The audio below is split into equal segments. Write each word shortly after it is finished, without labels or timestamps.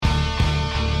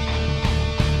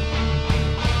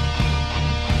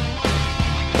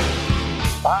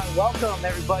Welcome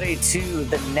everybody to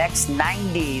the Next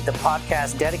 90, the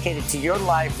podcast dedicated to your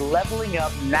life leveling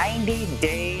up 90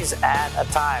 days at a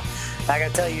time. I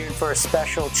got to tell you, you're in for a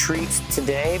special treat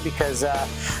today because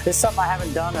this is something I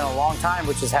haven't done in a long time,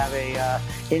 which is have a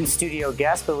in-studio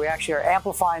guest, but we actually are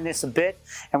amplifying this a bit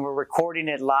and we're recording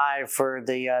it live for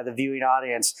the viewing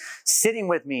audience. Sitting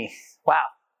with me, wow,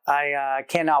 I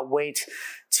cannot wait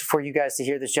for you guys to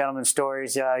hear this gentleman's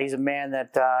stories. He's a man that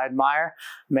I admire,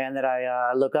 a man that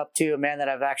I look up to, a man that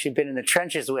I've actually been in the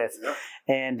trenches with. Yep.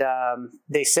 And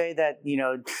they say that, you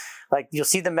know, like you'll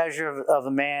see the measure of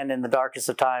a man in the darkest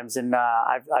of times. And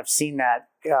I've seen that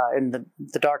in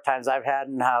the dark times I've had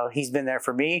and how he's been there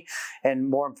for me. And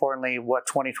more importantly, what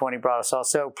 2020 brought us all.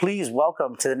 So please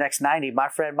welcome to the Next 90, my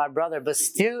friend, my brother,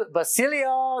 Basilio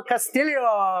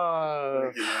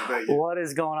Castillo. Thank you. What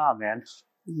is going on, man?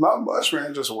 Not much,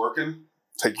 man. Just working,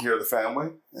 taking care of the family,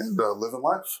 and living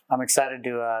life. I'm excited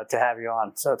to have you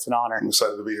on. So it's an honor. I'm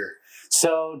excited to be here.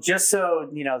 So just so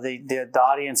you know, the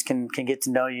audience can get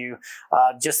to know you,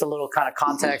 just a little kind of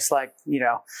context, like, you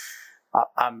know,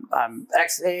 I'm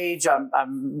X age.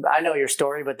 I know your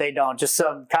story, but they don't. Just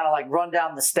some kind of like run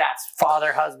down the stats.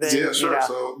 Father, husband. Yeah, sure. You know.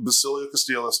 So Basilio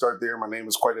Castillo, let's start there. My name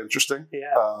is quite interesting.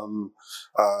 Yeah.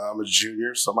 I'm a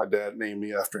junior, so my dad named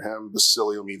me after him.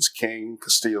 Basilio means king.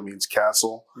 Castillo means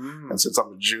castle. And since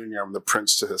I'm a junior, I'm the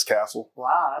prince to his castle.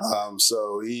 Wow.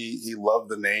 So he loved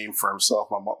the name for himself.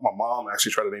 My mom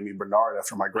actually tried to name me Bernard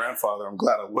after my grandfather. I'm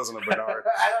glad I wasn't a Bernard.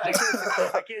 I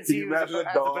can't see you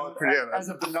as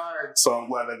a Bernard. So I'm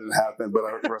glad that didn't happen,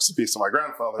 but rest in peace to my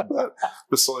grandfather. But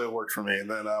Basilio worked for me. And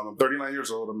then I'm 39 years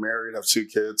old. I'm married. I have two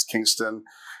kids, Kingston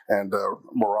and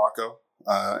Morocco.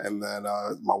 And then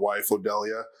my wife,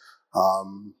 Odelia.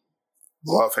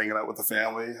 Love hanging out with the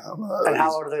family. And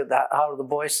how old are the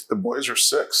boys? The boys are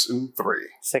 6 and 3.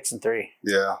 6 and 3.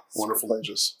 Yeah, wonderful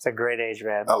ages. It's a great age,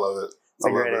 man. I love it. It's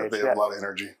a great age. They have a lot of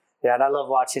energy. Yeah, and I love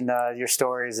watching your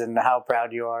stories and how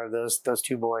proud you are of those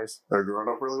two boys. They're growing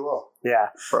up really well. Yeah.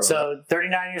 So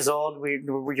 39 years old,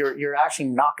 you're actually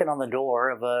knocking on the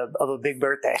door of a big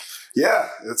birthday. Yeah,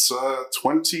 it's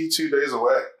 22 days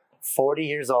away. 40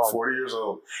 years old. 40 years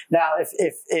old. Now,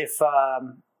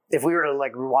 if we were to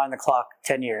like rewind the clock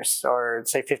 10 years or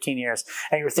say 15 years,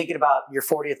 and you were thinking about your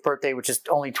 40th birthday, which is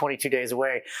only 22 days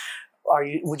away,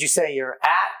 would you say you're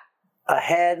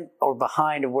ahead or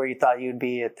behind of where you thought you'd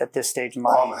be at this stage in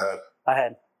life? I'm ahead.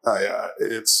 Ahead. Yeah,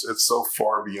 it's so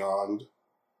far beyond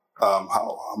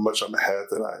how much I'm ahead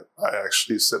that I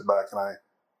actually sit back and I'm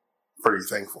pretty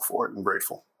thankful for it and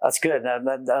grateful. That's good.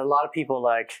 A lot of people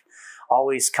like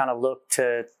always kind of look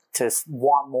to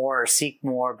want more or seek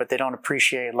more, but they don't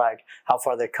appreciate like how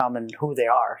far they've come and who they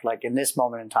are like in this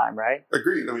moment in time, right?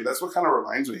 Agreed. I mean, that's what kind of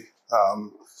reminds me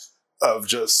of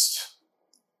just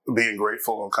being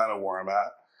grateful and kind of where I'm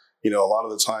at. You know, a lot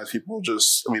of the times people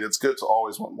it's good to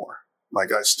always want more.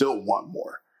 Like I still want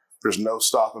more. There's no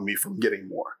stopping me from getting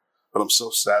more, but I'm so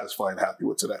satisfied and happy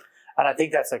with today. And I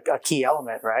think that's a key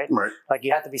element, right? Right. Like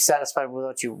you have to be satisfied with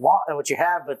what you want and what you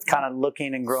have, but kind of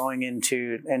looking and growing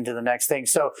into the next thing.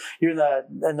 So you're in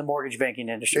the mortgage banking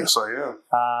industry. Yes, I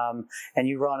am. And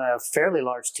you run a fairly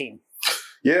large team.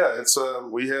 Yeah, it's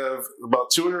we have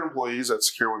about 200 employees at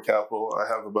Secure One Capital. I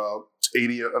have about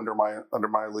 80 under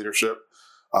my leadership.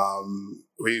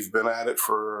 We've been at it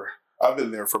I've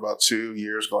been there for about 2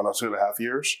 years, going on 2.5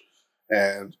 years,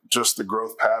 and just the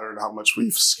growth pattern, how much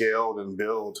we've scaled and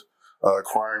built,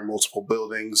 acquiring multiple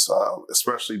buildings,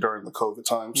 especially during the COVID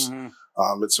times.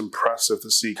 Mm-hmm. It's impressive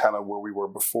to see kind of where we were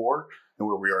before and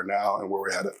where we are now and where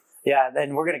we're headed. Yeah,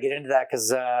 and we're going to get into that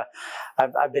because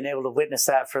I've been able to witness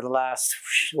that for the last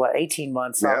 18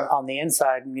 months on the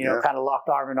inside, and kind of locked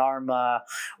arm in arm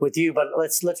with you. But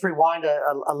let's rewind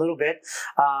a little bit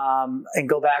and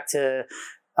go back to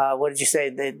what did you say?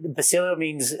 Basilio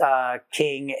means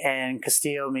king and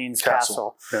Castillo means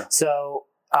castle. Yeah. So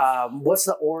what's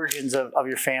the origins of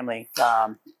your family?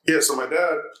 So my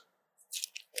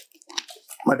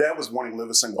dad was born in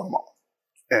Livingston, Guatemala.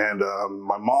 And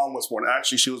my mom was born,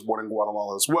 actually she was born in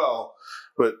Guatemala as well.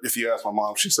 But if you ask my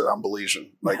mom, she said, I'm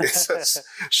Belizean. Like it says,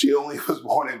 she only was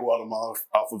born in Guatemala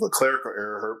off of a clerical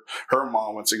error. Her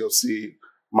mom went to go see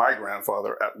my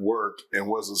grandfather at work and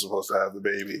wasn't supposed to have the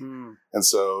baby. And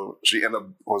so she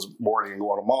was born in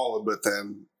Guatemala, but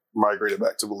then migrated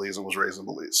back to Belize and was raised in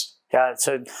Belize. Got it.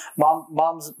 So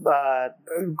mom's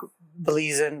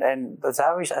Belizean, and is that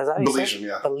how you Belizean, say?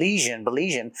 Yeah.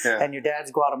 Belizean, yeah. And your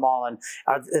dad's Guatemalan,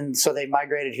 and so they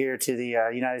migrated here to the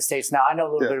United States. Now I know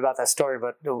a little bit about that story,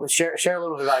 but share a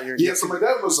little bit about your. Yeah, so my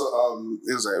dad was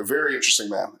a very interesting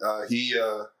man.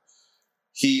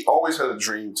 he always had a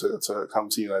dream to come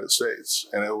to the United States,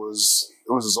 and it was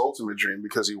his ultimate dream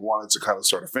because he wanted to kind of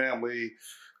start a family,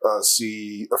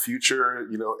 see a future.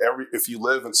 If you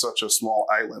live in such a small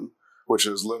island, which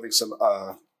is Livingston,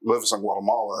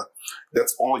 Guatemala,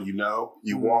 that's all you know.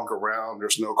 You walk around.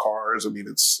 There's no cars. I mean,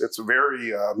 it's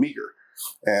very meager.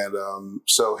 And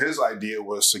so his idea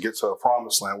was to get to a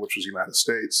promised land, which was the United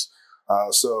States.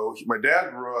 So my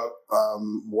dad grew up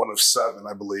one of 7,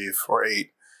 I believe, or 8.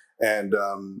 And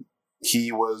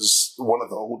he was one of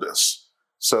the oldest.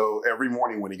 So every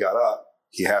morning when he got up,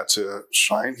 he had to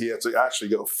shine. He had to actually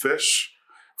go fish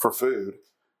for food,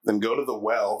 then go to the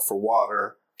well for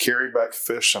water, carry back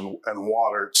fish and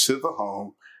water to the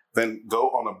home, then go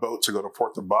on a boat to go to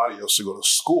Puerto Barrios to go to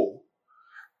school,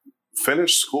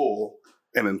 finish school,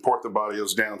 and in Puerto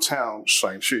Barrios downtown,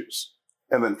 shine shoes.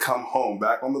 And then come home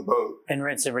back on the boat. And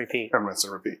rinse and repeat.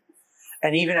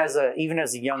 And even as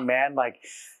a young man, like,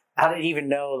 how did he even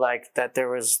know, like, that there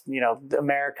was,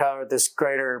 America or this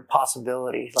greater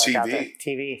possibility? Like,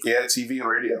 TV. Yeah, TV and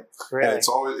radio. Really? And it's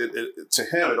always, to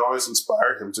him, it always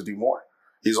inspired him to do more.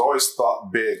 He's always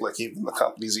thought big, like even the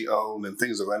companies he owned and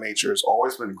things of that nature has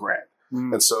always been grand.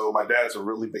 And so my dad's a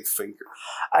really big thinker.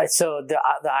 So the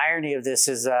irony of this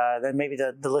is that maybe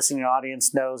the listening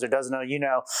audience knows or doesn't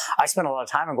know. I spent a lot of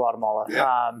time in Guatemala.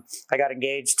 Yeah. I got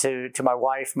engaged to my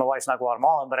wife. My wife's not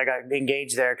Guatemalan, but I got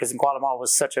engaged there because Guatemala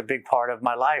was such a big part of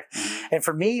my life. And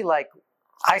for me, like,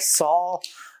 I saw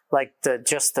like the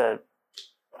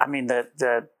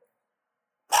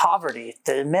poverty,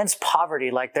 the immense poverty.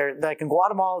 Like in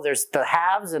Guatemala, there's the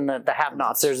haves and the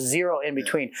have-nots. There's zero in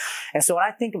between. And so when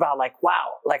I think about, like,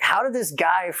 wow, like, how did this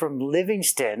guy from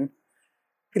Livingston,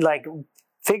 like,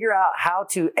 figure out how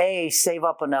to A, save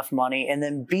up enough money, and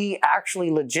then B, actually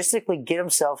logistically get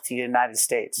himself to the United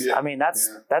States? Yeah. I mean,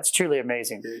 that's truly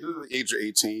amazing. Yeah, he did it at the age of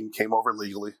 18, came over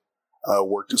legally,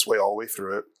 worked his way all the way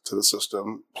through it to the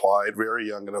system, applied very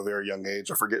young at a very young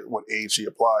age. I forget what age he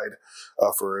applied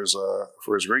for his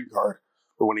green card,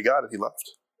 but when he got it, he left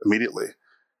immediately.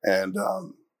 And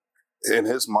in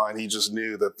his mind, he just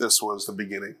knew that this was the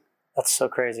beginning. That's so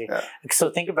crazy. Yeah.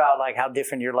 So think about, like, how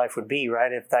different your life would be, right?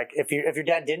 If your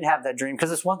dad didn't have that dream,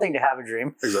 because it's one thing to have a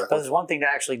dream, Exactly. but it's one thing to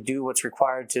actually do what's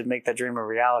required to make that dream a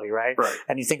reality, right? Right.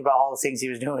 And you think about all the things he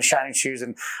was doing with shining shoes,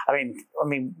 and I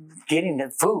mean, getting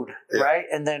the food, Yeah. right?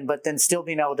 But then still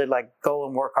being able to, like, go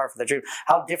and work hard for the dream.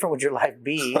 How different would your life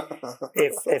be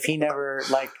if he never,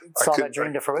 like, saw that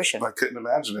dream to fruition? I couldn't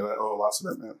imagine it. I owe lots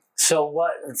of that, man. So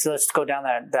let's go down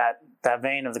that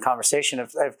vein of the conversation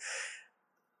of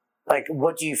like,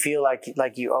 what do you feel like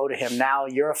you owe to him? Now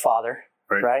you're a father,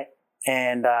 right?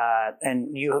 And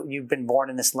you've been born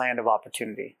in this land of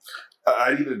opportunity.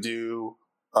 I need to do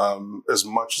as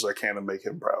much as I can to make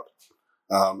him proud.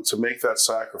 To make that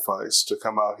sacrifice, to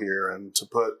come out here and to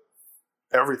put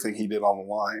everything he did on the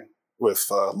line with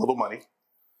little money,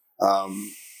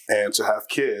 and to have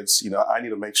kids. I need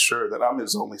to make sure that I'm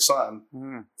his only son,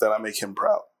 that I make him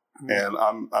proud, and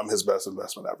I'm his best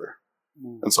investment ever.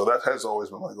 And so that has always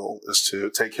been my goal, is to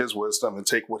take his wisdom and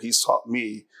take what he's taught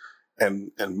me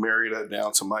and marry that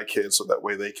down to my kids, so that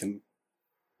way they can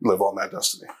live on that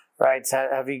destiny. Right. So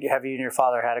have you and your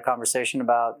father had a conversation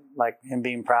about, like, him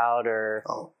being proud, or?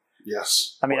 Oh,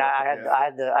 yes. I mean, I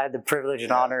had the privilege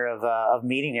and honor of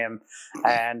meeting him,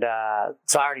 and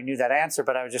so I already knew that answer.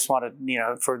 But I just wanted,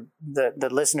 for the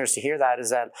listeners to hear that, is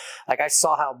that, like, I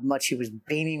saw how much he was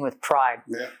beaming with pride.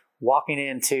 Yeah. Walking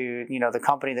into, the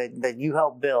company that you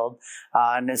helped build,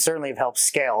 and certainly have helped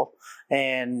scale,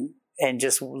 and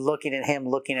just looking at him,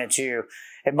 looking at you,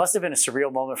 it must have been a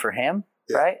surreal moment for him,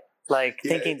 right? Like,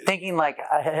 thinking like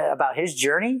about his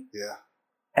journey,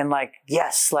 and like,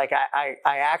 yes, like I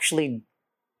actually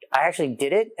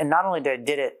did it, and not only did I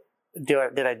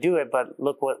do it, but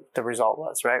look what the result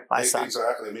was, right? My son.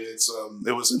 Exactly. I mean,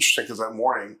 it was interesting because that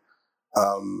morning,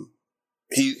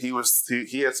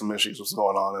 he had some issues was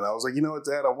going on, and I was like, you know what,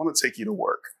 Dad, I want to take you to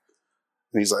work.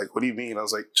 And he's like, what do you mean? I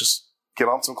was like, just get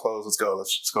on some clothes, let's go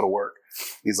to work.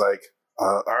 He's like,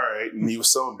 all right. And he was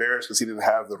so embarrassed because he didn't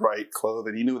have the right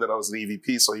clothing. He knew that I was an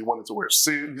EVP, so he wanted to wear a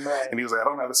suit. Right. And he was like, I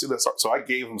don't have a suit. So I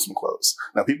gave him some clothes.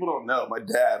 Now, people don't know, my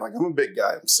dad, like, I'm a big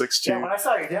guy. I'm 6'2". Yeah, when I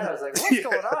saw your dad, I was like, what's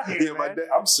going on here, man? My dad,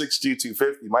 I'm 6'2",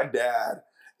 250. My dad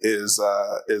is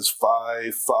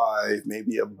 5'5",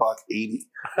 maybe $180,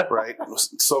 right?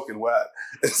 Soaking wet.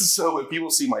 And so when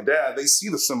people see my dad, they see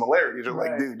the similarities. They're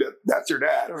like, dude, that's your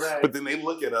dad. Right. But then they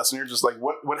look at us and you're just like,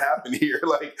 what happened here?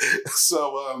 Like,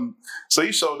 so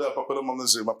he showed up. I put him on the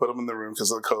Zoom. I put him in the room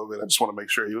because of the COVID. I just want to make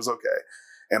sure he was okay.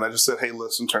 And I just said, hey,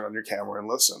 listen, turn on your camera and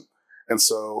listen. And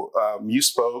so you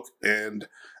spoke, and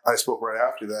I spoke right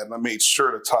after that, and I made sure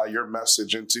to tie your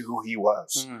message into who he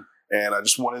was. And I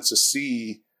just wanted to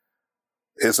see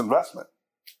his investment,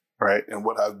 right, and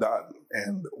what I've done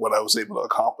and what I was able to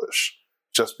accomplish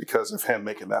just because of him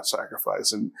making that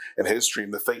sacrifice and his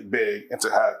dream to think big and to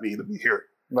have me to be here.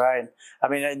 Right. I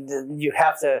mean, you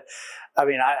have to,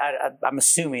 I'm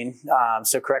assuming,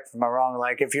 so correct me if I'm wrong,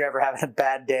 like if you're ever having a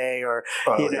bad day or,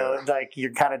 like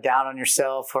you're kind of down on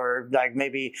yourself or like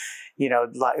maybe,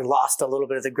 like lost a little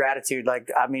bit of the gratitude. Like,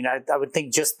 I mean, I would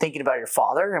think just thinking about your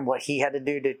father and what he had to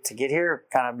do to get here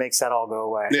kind of makes that all go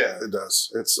away. Yeah, it does.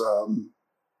 It's,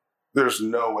 there's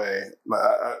no way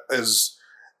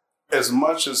as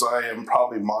much as I am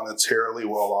probably monetarily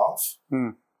well off,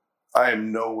 I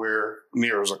am nowhere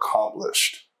near as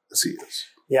accomplished as he is.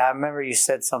 Yeah, I remember you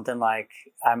said something like,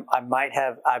 "I might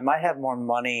have more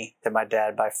money than my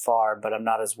dad by far, but I'm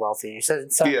not as wealthy." You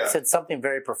said something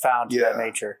very profound to that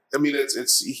nature. I mean,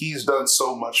 it's he's done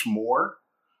so much more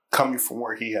coming from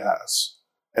where he has,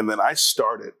 and then I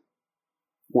started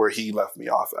where he left me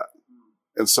off at,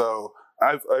 and so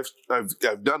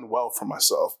I've done well for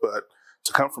myself, but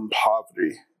to come from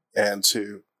poverty and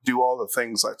to do all the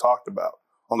things I talked about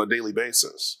on a daily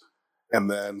basis, and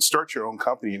then start your own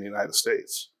company in the United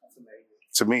States. That's amazing.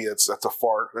 To me, that's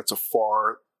a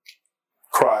far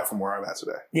cry from where I'm at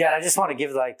today. Yeah, and I just want to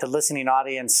give like the listening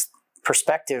audience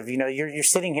perspective. You're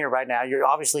sitting here right now. You're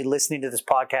obviously listening to this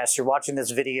podcast. You're watching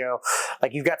this video.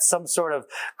 Like you've got some sort of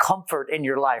comfort in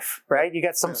your life, right? You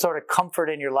got some sort of comfort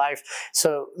in your life.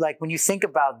 So like when you think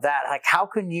about that, like how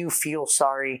can you feel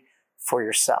sorry for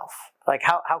yourself? Like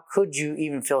how could you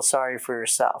even feel sorry for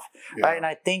yourself, right? And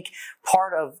I think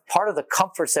part of the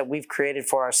comforts that we've created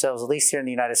for ourselves, at least here in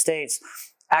the United States,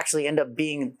 actually end up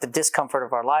being the discomfort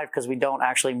of our life because we don't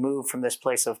actually move from this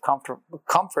place of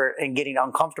comfort and getting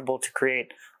uncomfortable to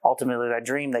create ultimately that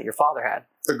dream that your father had.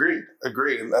 Agreed.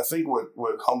 And I think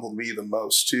what humbled me the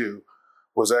most too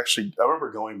was actually, I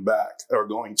remember going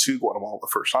to Guatemala the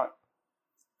first time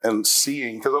and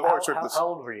seeing, because I've always heard this. How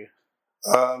old were you?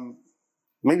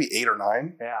 Maybe 8 or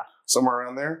 9, somewhere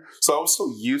around there. So I was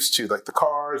so used to like the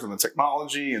cars and the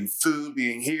technology and food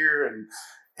being here,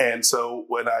 and so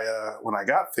when I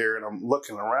got there and I'm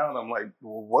looking around, I'm like,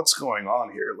 well, what's going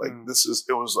on here? Like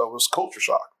I was culture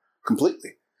shock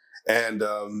completely, and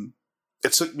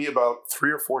it took me about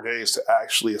 3 or 4 days to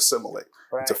actually assimilate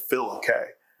to feel okay.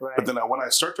 Right. But then when I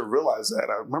start to realize that,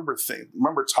 I remember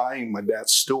tying my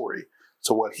dad's story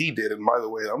to what he did, and by the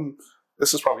way,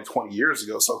 this is probably 20 years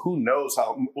ago, so who knows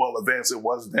how well advanced it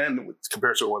was then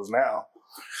compared to what it was now.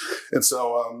 And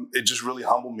so it just really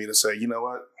humbled me to say, you know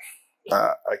what,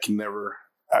 I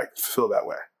feel that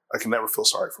way. I can never feel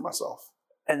sorry for myself.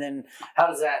 And then how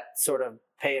does that sort of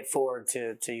pay it forward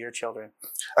to your children?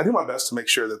 I do my best to make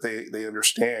sure that they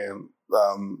understand,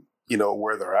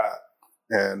 where they're at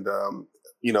and,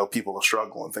 people will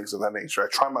struggle and things of that nature. I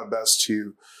try my best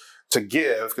to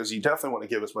give, because you definitely want to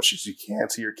give as much as you can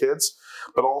to your kids,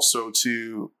 but also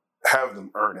to have them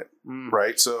earn it,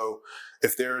 right? So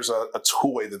if there's a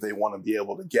toy that they want to be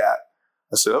able to get,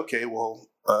 I said, okay, well,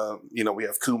 we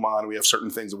have Kumon, we have certain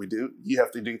things that we do. You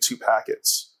have to do 2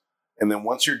 packets. And then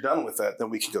once you're done with that, then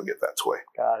we can go get that toy.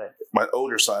 Got it. My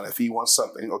older son, if he wants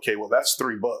something, okay, well, that's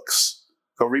 3 books.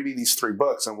 Go read me these 3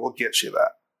 books and we'll get you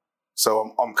that.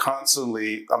 So I'm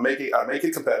constantly, I make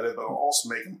it competitive, but I'll also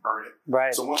make them earn it.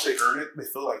 Right. So once they earn it, they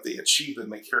feel like they achieved it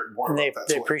and they care more about that.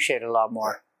 They appreciate it a lot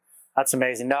more. Yeah. That's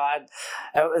amazing. No,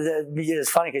 it's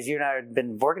funny because you and I had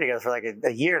been working together for like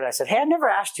a year, and I said, "Hey, I never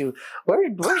asked you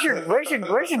where's your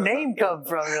name come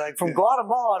from?" You're like, "From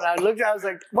Guatemala." And I looked, I was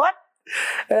like, "What?"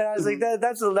 And I was like, that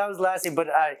was the last thing. But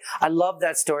I love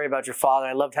that story about your father.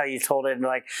 I loved how you told it, and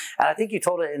I think you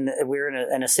told it we were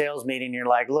in a sales meeting. You're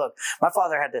like, look, my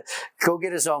father had to go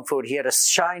get his own food. He had to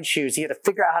shine shoes. He had to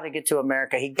figure out how to get to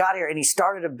America. He got here and he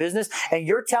started a business. And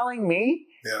you're telling me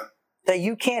that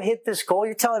you can't hit this goal?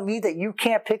 You're telling me that you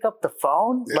can't pick up the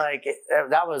phone? Yeah. Like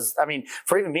that was,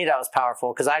 for even me, that was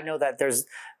powerful, because I know that there's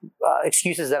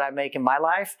excuses that I make in my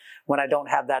life when I don't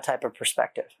have that type of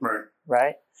perspective.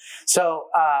 Right? So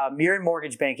you're in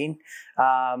mortgage banking.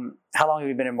 How long have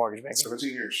you been in mortgage banking? 17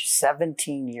 years.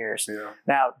 17 years. Yeah.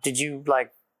 Now, did you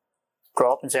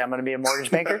grow up and say, I'm going to be a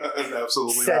mortage banker?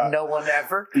 Absolutely Said not. No one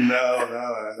ever?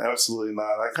 No, absolutely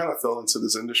not. I kind of fell into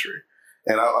this industry,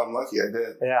 and I'm lucky I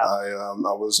did. Yeah. I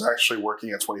was actually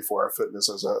working at 24 Hour Fitness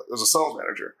as a sales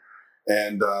manager,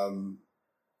 and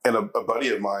a buddy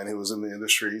of mine who was in the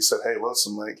industry, he said, "Hey,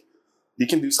 listen, you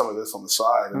can do some of this on the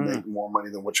side and make more money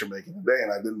than what you're making today."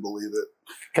 And I didn't believe it.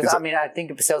 Because I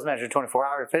think if a sales manager 24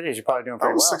 Hour Fitness, you're probably doing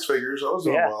pretty well. I was 6 figures. I was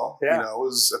doing well. Yeah. I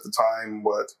was at the time,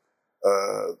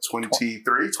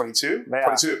 23, 22, Yeah.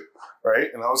 22, right?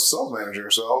 And I was a sales manager,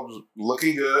 so I was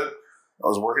looking good. I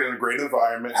was working in a great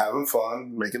environment, having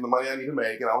fun, making the money I need to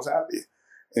make, and I was happy.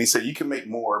 And he said, you can make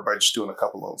more by just doing a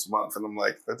couple loans a month. And I'm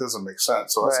like, that doesn't make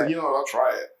sense. So I said, you know what, I'll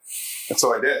try it. And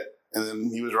so I did. And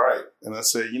then he was right. And I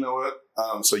said, you know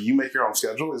what, so you make your own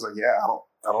schedule? He's like, yeah,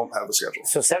 I don't have a schedule.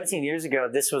 So 17 years ago,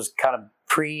 this was kind of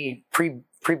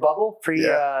pre-bubble?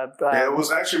 Yeah, it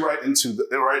was actually right into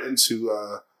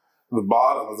the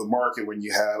bottom of the market when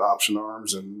you had option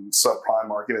arms and subprime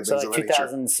market and things like of that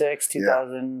 2006,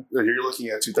 2000. Yeah. You're looking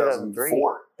at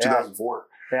 2004. 2004.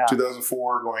 Yeah.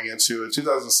 2004 going into it.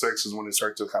 2006 is when it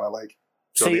started to kind of like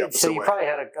go the opposite way. So you probably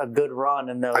had a good run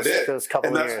in those couple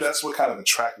of years. And that's what kind of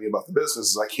attracted me about the business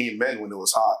is I came in when it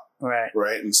was hot.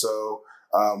 Right. And so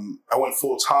I went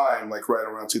full time like right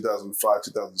around 2005,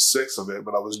 2006 of it,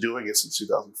 but I was doing it since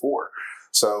 2004.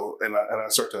 So, and I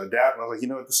started to adapt and I was like, you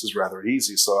know what, this is rather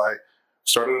easy. So I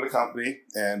started at a company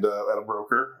and at a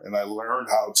broker, and I learned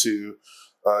how to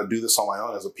do this on my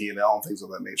own as a P&L and things of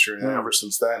that nature. And ever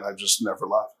since then, I just never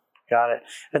left. Got it.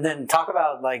 And then talk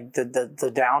about like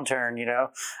the downturn, you know,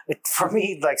 for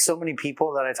me, like so many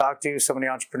people that I talk to, so many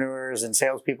entrepreneurs and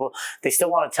salespeople, they still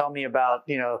want to tell me about,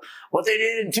 you know, what they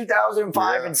did in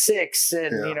 2005 and 6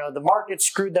 and, you know, the market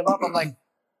screwed them up. I'm like,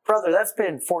 brother, that's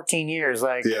been 14 years.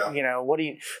 Like, you know,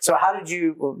 so how did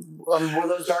you, were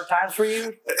those dark times for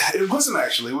you? It wasn't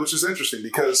actually, which is interesting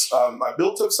because I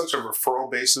built up such a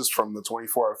referral basis from the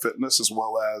 24-hour fitness as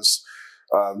well as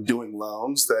doing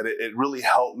loans that it really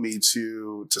helped me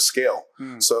to scale.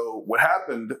 So what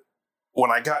happened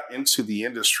when I got into the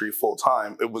industry full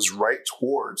time, it was right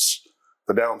towards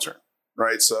the downturn,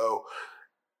 right? So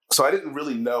I didn't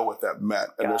really know what that meant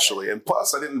initially. And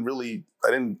plus I didn't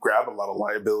grab a lot of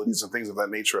liabilities and things of that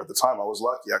nature at the time. I was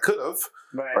lucky. I could have.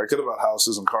 Right. I could have bought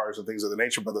houses and cars and things of the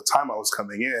nature. By the time I was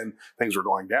coming in, things were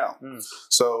going down.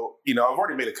 So, you know, I've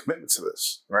already made a commitment to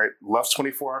this, right? Left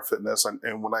 24-hour fitness.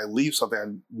 And when I leave something,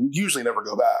 I usually never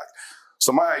go back.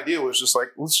 So my idea was just like,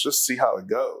 let's just see how it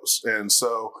goes. And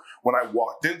so when I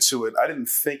walked into it, I didn't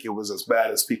think it was as bad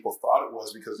as people thought it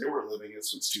was because they were living it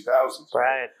since 2000.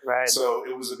 Right. So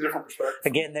it was a different perspective.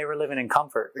 Again, they were living in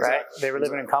comfort, right? They were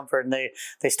living in comfort, and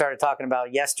they started talking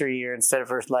about yesteryear instead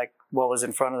of like what was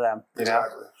in front of them. You know?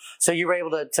 So you were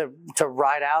able to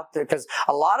ride out there because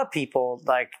a lot of people,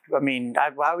 like, I mean,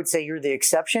 I would say you're the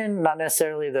exception, not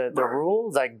necessarily the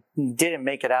rule. Like, didn't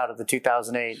make it out of the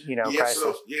 2008, crisis.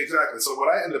 So, exactly. So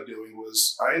what I ended up doing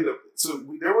was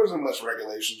there wasn't much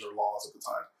regulations or laws at the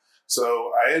time.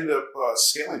 So I ended up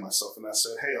scaling myself, and I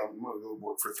said, hey, I'm going to go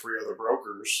work for 3 other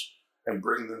brokers and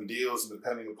bring them deals, and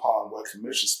depending upon what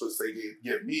commission splits they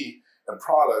give me and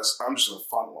products, I'm just going to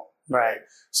funnel them. Right.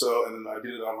 So, and then I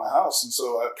did it on my house. And so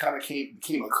I kind of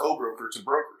became a co-broker to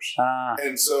brokers.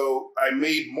 And so I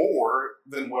made more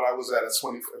than what I was at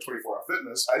 24-hour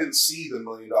fitness. I didn't see the $1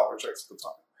 million checks at the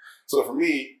time. So for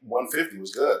me, 150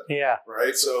 was good. Yeah.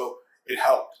 Right. So it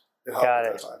helped. It helped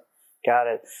at that time. Got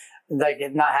it. Like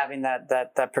not having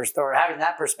or having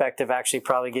that perspective actually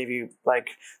probably gave you like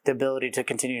the ability to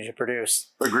continue to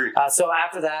produce. Agreed. So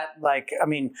after that, like, I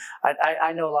mean,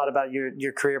 I know a lot about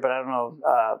your career, but I don't know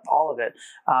all of it.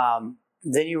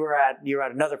 Then you were at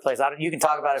another place. You can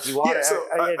talk about it if you want. Yeah, so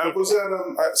I was at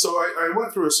I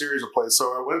went through a series of places. So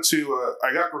I went to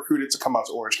I got recruited to come out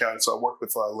to Orange County. So I worked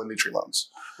with Lending Tree Loans.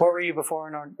 Where were you before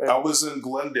in Orange? I was in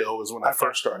Glendale. Was when I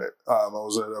first started. I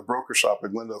was at a broker shop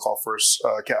in Glendale called First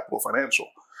Capital Financial.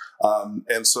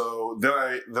 And so then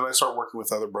I started working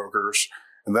with other brokers,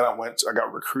 and then I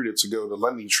got recruited to go to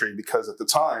Lending Tree because at the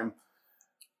time,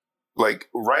 like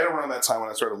right around that time when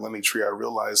I started Lending Tree, I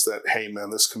realized that, hey man,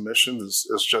 this commission is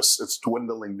it's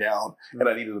dwindling down, and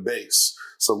I needed a base.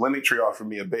 So Lending Tree offered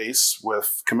me a base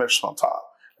with commission on top,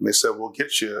 and they said, we'll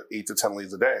get you 8 to 10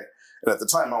 leads a day. And at the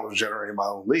time, I was generating my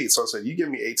own leads, so I said, you give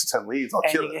me 8 to 10 leads, I'll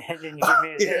kill it. And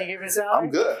you give me a salary? I'm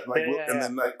good. And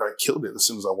then I killed it as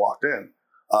soon as I walked in.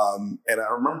 And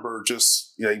I remember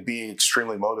just being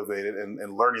extremely motivated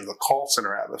and learning the call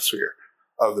center atmosphere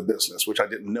of the business, which I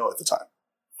didn't know at the time.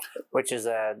 Which is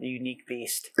a unique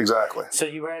beast. Exactly. So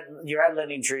you're at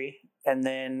Lending Tree, and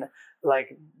then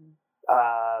like,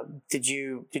 did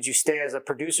you stay as a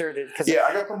producer?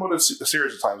 I got promoted a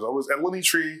series of times. I was at Lending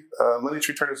Tree. Lending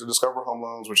Tree turned into Discover Home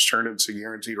Loans, which turned into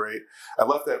Guaranteed Rate. I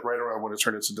left that right around when it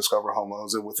turned into Discover Home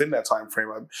Loans, and within that time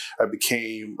frame, I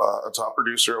became a top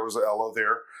producer. I was an LO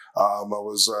there. I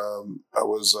was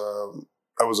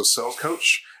a sales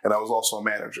coach, and I was also a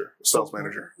manager, sales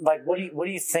manager. Like, what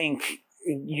do you think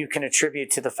you can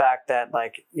attribute to the fact that,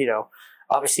 like,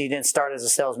 obviously you didn't start as a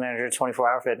sales manager at 24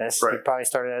 Hour Fitness. Right. You probably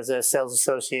started as a sales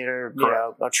associate or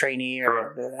a trainee,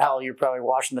 or Correct. hell, you're probably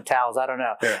washing the towels. I don't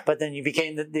know. Yeah. But then you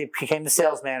became the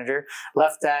sales manager,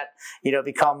 left that,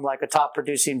 become like a top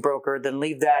producing broker, then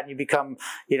leave that and you become,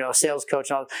 a sales coach.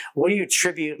 And all. What do you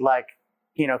attribute,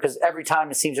 because every time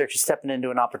it seems like you're stepping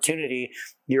into an opportunity,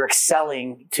 you're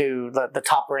excelling to the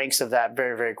top ranks of that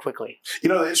very, very quickly. The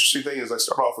interesting thing is I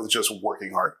start off with just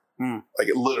working hard. Like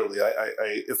literally,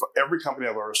 if every company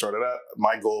I've ever started at,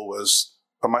 my goal was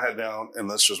put my head down and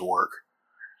let's just work.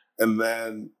 And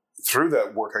then through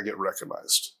that work, I get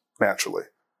recognized naturally.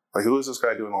 Like, who is this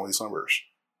guy doing all these numbers?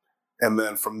 And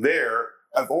then from there,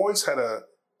 I've always had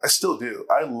I still do.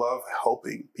 I love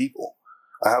helping people.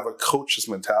 I have a coach's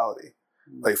mentality.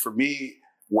 Like for me,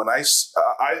 when I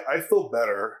feel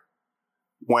better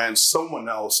when someone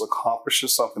else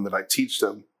accomplishes something that I teach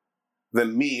them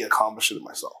than me accomplishing it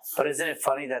myself. But isn't it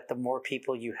funny that the more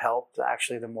people you help,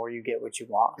 actually the more you get what you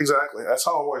want? Exactly. That's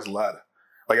how I always led.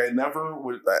 Like I never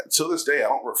would, till this day, I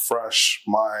don't refresh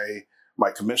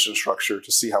my commission structure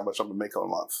to see how much I'm going to make on a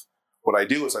month. What I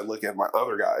do is I look at my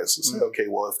other guys and say, okay,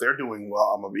 well, if they're doing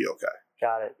well, I'm going to be okay.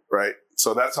 Got it. Right?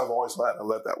 So that's how I've always led. I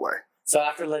led that way. So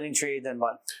after Lending Tree, then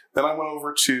what? Then I went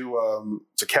over to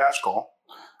Cash Call.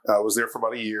 I was there for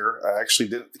about a year. I actually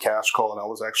did the Cash Call, and I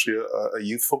was actually a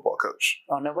youth football coach.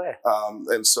 Oh, no way.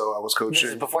 And so I was coaching.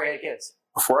 This is before you had kids?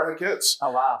 Before I had kids.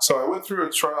 Oh, wow. So I went through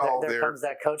a trial there. There comes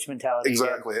that coach mentality.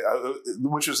 Exactly.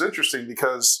 Which was interesting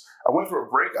because I went through a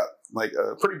breakup, like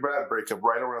a pretty bad breakup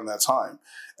right around that time.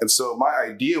 And so my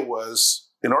idea was,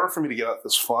 in order for me to get out of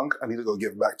this funk, I need to go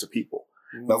give back to people.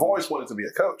 And I've always wanted to be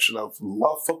a coach, and I've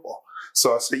loved football.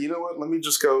 So I said, you know what, let me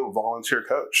just go volunteer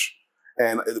coach.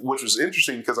 And which was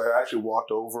interesting because I actually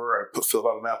walked over, filled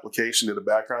out an application, did a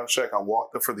background check. I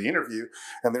walked up for the interview,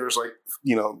 and there was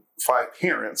 5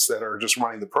 parents that are just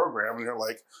running the program. And they're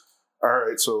like, all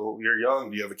right, so you're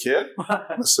young. Do you have a kid?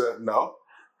 I said, no.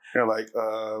 They're like,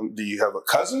 do you have a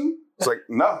cousin? It's like,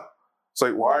 no. It's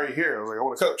like, why are you here? I was like, I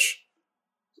want to coach.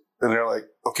 And they're like,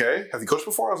 okay, have you coached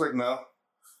before? I was like, no.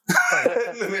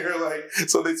 And then they were like,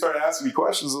 so they started asking me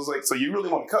questions. I was like, so you really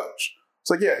want to coach? It's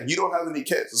like, yeah, you don't have any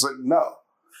kids. It's like, no.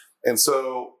 And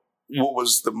so what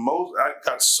was I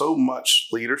got so much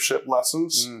leadership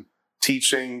lessons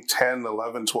teaching 10,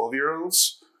 11,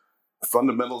 12-year-olds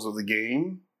fundamentals of the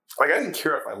game. Like, I didn't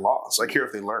care if I lost. I care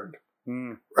if they learned,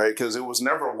 right? Because it was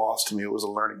never a loss to me. It was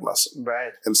a learning lesson.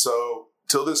 Right. And so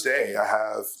till this day, I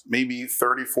have maybe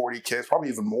 30, 40 kids, probably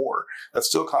even more, that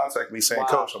still contact me saying,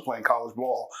 Coach, I'm playing college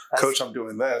ball. Coach, I'm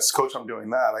doing this. Coach, I'm doing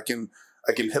that. I can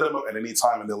hit them up at any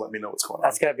time and they'll let me know what's going on.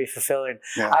 That's got to be fulfilling.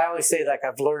 Yeah. I always say,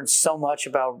 I've learned so much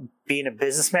about being a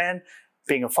businessman,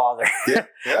 being a father. Yeah.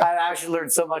 I actually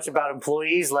learned so much about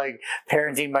employees, like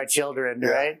parenting my children,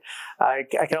 right? I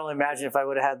can only imagine if I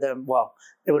would have had them, well,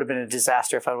 it would have been a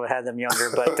disaster if I would have had them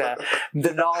younger, but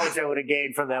the knowledge I would have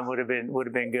gained from them would have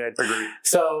been good. Agreed.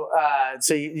 So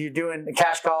you're doing a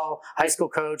Cash Call, high school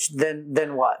coach,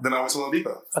 then what? Then I went to Loan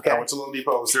Depot. Okay. I went to Loan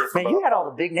Depot. I was there for you had all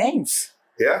the big names.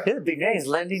 Yeah. The big names.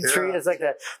 Lending Tree is like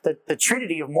the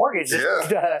trinity of mortgage.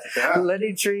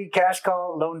 Lending Tree, Cash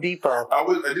Call, Loan Depot.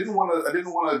 I didn't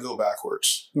want to go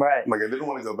backwards. Right. Like I didn't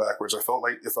want to go backwards. I felt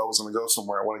like if I was going to go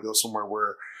somewhere, I want to go somewhere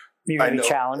where you're going to be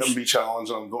challenged. I'm going to be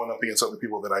challenged. I'm going up against other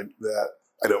people that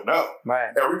I don't know. Right.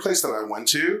 Every place that I went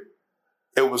to,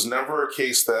 it was never a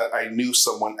case that I knew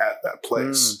someone at that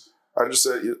place. I just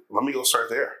said, let me go start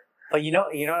there. But you know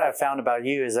what I found about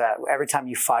you is that every time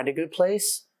you find a good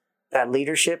place, that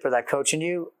leadership or that coach in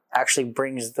you actually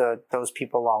brings those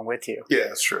people along with you. Yeah,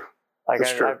 that's true.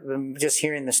 I've been just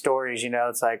hearing the stories,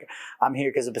 it's like, I'm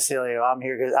here because of Basilio. I'm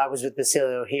here because I was with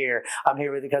Basilio here. I'm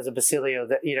here because of Basilio.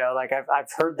 That,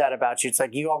 I've heard that about you. It's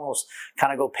like you almost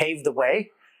kind of go pave the way.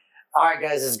 All right,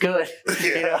 guys, it's good.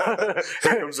 Yeah.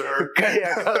 Here comes her.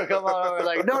 Come on over.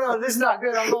 Like, no, this is not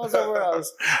good. I'm going somewhere else.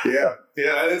 Yeah.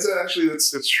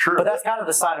 It's true. But that's kind of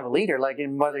the sign of a leader,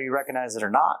 in whether you recognize it or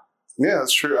not. Yeah,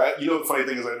 that's true. The funny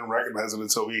thing is I didn't recognize it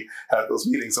until we had those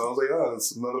meetings. So I was like, oh,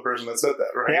 it's another person that said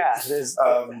that, right? Yeah.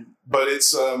 But it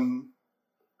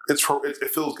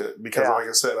feels good because, like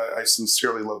I said, I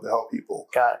sincerely love to help people.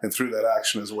 And through that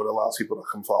action is what allows people to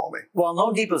come follow me. Well,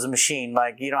 Loan Depot is a machine.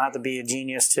 You don't have to be a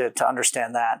genius to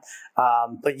understand that.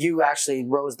 But you actually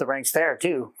rose the ranks there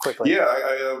too quickly.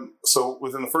 Yeah. So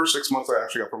within the first 6 months, I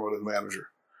actually got promoted to manager.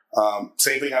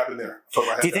 Same thing happened there.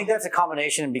 Do you think that's a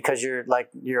combination because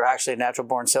you're actually a natural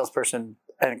born salesperson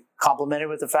and complemented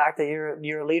with the fact that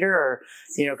you're a leader, or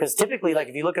because typically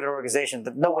if you look at an organization,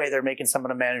 no way they're making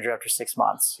someone a manager after 6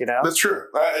 months. That's true.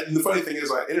 The funny thing is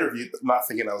I interviewed not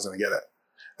thinking I was going to get it,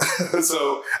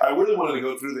 So I really wanted to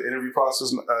go through the interview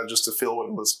process just to feel what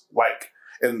it was like.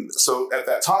 And so at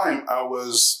that time, I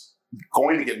was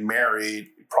going to get married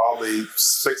probably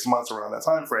 6 months around that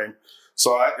time frame.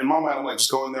 So in my mind, I'm like,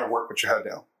 just go in there and work with your head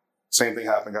down. Same thing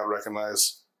happened, got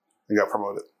recognized and got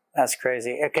promoted. That's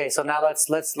crazy. Okay, so now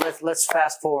let's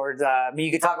fast forward. I mean,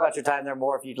 you could talk about your time there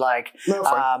more if you'd like. No,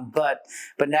 fine. But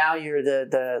now you're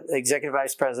the executive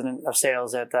vice president of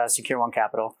sales at Secure One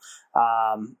Capital.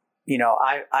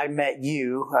 I met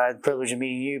you, the privilege of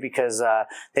meeting you because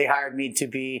they hired me to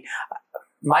be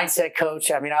mindset coach.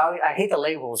 I mean, I hate the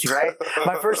labels, right?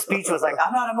 My first speech was like,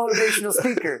 I'm not a motivational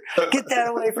speaker. Get that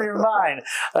away from your mind.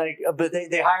 But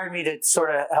they hired me to sort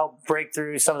of help break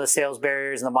through some of the sales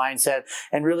barriers and the mindset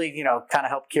and really, kind of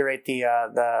help curate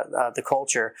the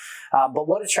culture. But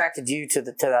what attracted you to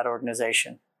that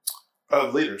organization?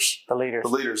 Leaders. The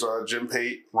leaders. Jim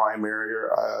Pate, Ryan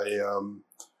Merrier.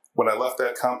 When I left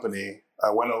that company, I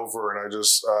went over and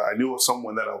I knew of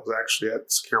someone that I was actually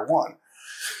at Secure One.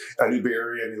 I knew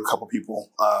Barry, I knew a couple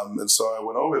people. And so I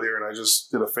went over there and I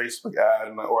just did a Facebook ad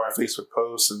or a Facebook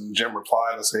post, and Jim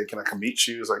replied and said, "Hey, can I come meet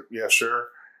you?" He was like, "Yeah, sure."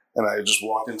 And I just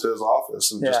walked into his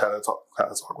office and just had to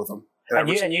talk with him. And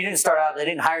you didn't start out, they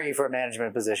didn't hire you for a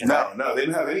management position, right? No, they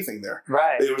didn't have anything there.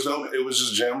 Right. It was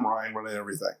just Jim, Ryan running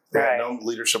everything. They had no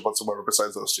leadership whatsoever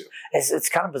besides those two. It's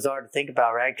kind of bizarre to think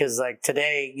about, right? Because like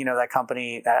today, that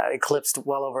company eclipsed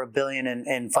well over $1 billion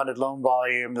in funded loan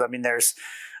volumes. I mean, there's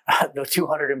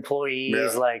 200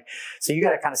 employees, so you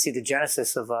got to kind of see the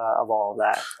genesis of all of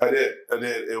that. I did.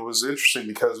 It was interesting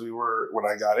because when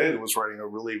I got in, it was running a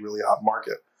really, really hot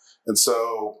market. And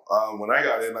so when I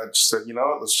got in, I just said,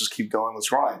 let's just keep going. Let's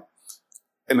grind.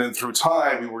 And then through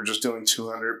time, we were just doing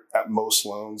 200 at most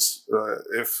loans,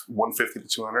 if 150 to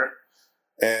 200.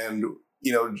 And,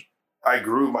 I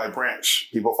grew my branch.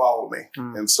 People followed me.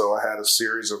 And so I had a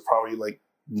series of probably like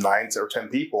 9 or 10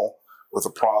 people with a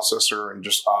processor and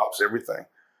just ops, everything.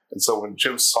 And so when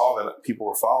Jim saw that people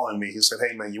were following me, he said,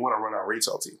 "Hey, man, you want to run our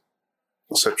retail team?"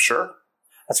 I said, "Sure."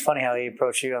 That's funny how he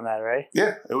approached you on that, right?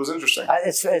 Yeah, it was interesting.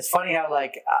 It's funny how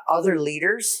other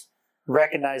leaders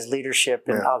recognize leadership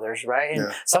in others, right?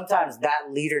 And sometimes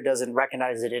that leader doesn't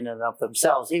recognize it in and of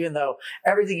themselves, even though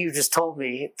everything you just told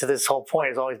me to this whole point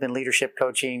has always been leadership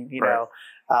coaching,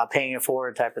 paying it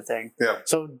forward type of thing. Yeah.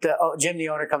 So Jim, the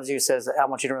owner, comes to you and says, "I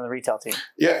want you to run the retail team."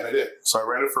 Yeah, and I did. So I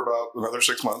ran it for about another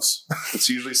 6 months. It's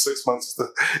usually 6 months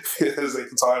is like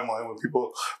the timeline when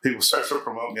people start to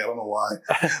promote me. I don't know why.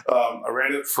 I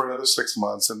ran it for another 6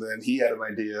 months, and then he had an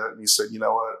idea, and he said, "You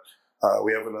know what?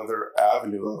 We have another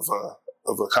avenue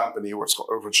of a company, which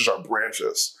is our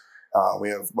branches. We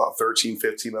have about 13,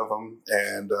 15 of them,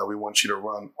 and we want you to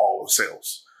run all of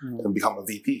sales and become a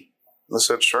VP." I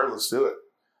said, "Sure, let's do it."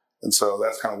 And so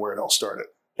that's kind of where it all started.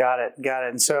 Got it.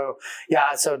 And so,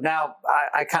 so now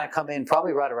I kind of come in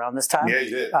probably right around this time. Yeah, you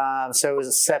did. So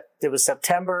it was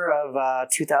September of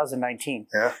 2019.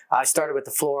 Yeah. I started with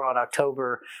the floor on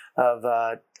October of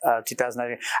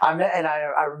 2019.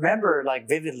 I remember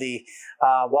vividly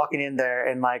walking in there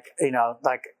and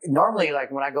normally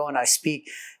when I go and I speak,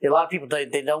 a lot of people they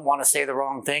don't want to say the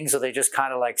wrong thing, so they just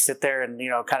kind of sit there and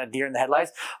kind of deer in the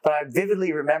headlights. But I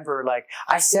vividly remember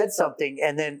I said something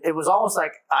and then it was almost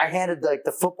like I handed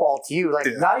the football to you,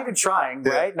 not even trying,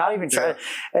 right? Not even trying.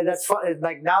 And that's fun.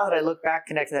 Now that I look back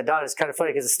connecting that dot, it's kind of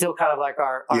funny because it's still kind of like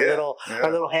our little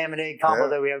ham and egg combo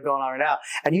that we have going on right now.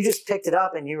 And you just picked it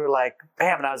up and you were like,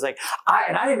 "Bam!" And I was like,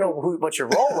 I didn't know what your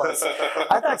role was.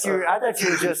 I thought you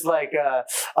were just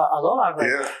alone. I'm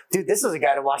like, "Dude, this is a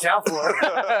guy to watch out for."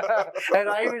 And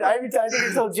I think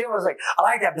I told Jim, I was like, "I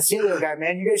like that Basilio guy,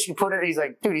 man. You guys should put it." He's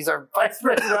like, "Dude, he's our vice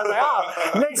president." I was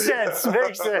like, makes sense.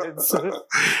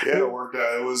 Yeah, it worked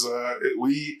out. It was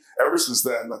we ever since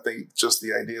then. I think just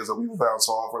the ideas that we bounce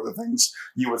off are the things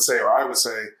you would say or I would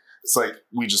say. It's like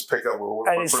we just pick up where we're.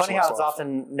 And it's funny how it's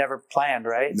often never planned,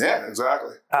 right? Yeah,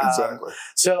 exactly.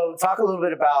 So talk a little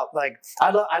bit about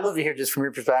I love to hear just from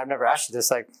your perspective. I've never asked you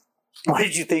this. What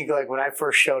did you think when I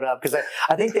first showed up? Because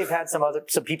I think they've had some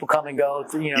people come and go,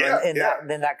 in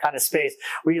that kind of space.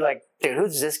 Were you like, "Dude,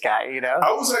 who's this guy?"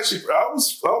 I was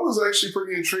actually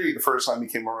pretty intrigued the first time he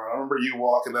came around. I remember you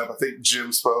walking up. I think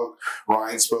Jim spoke,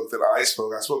 Ryan spoke, then I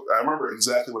spoke. I remember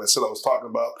exactly what I said. I was talking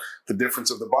about the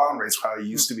difference of the bond rates, how it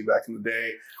used to be back in the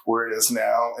day, where it is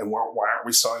now, and why aren't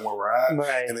we selling where we're at?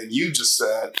 Right. And then you just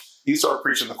said. He started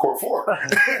preaching the core four.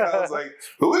 I was like,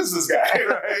 "Who is this guy?"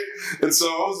 Right? And so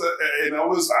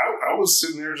I was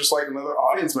sitting there just like another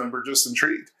audience member, just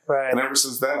intrigued. Right. And ever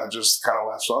since then, I just kind of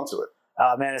latched onto it.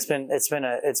 Man,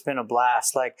 it's been a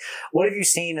blast. Like, what have you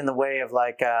seen in the way of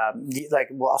well,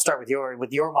 I'll start with your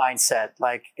mindset,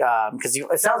 because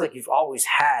it sounds like you've always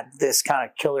had this kind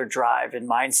of killer drive and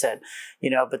mindset,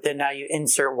 but then now you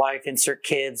insert wife, insert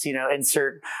kids,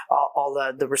 insert all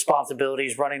the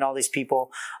responsibilities, running all these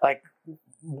people. Like,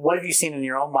 what have you seen in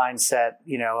your own mindset,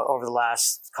 over the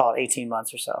last, call it 18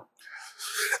 months or so?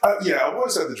 Yeah, I've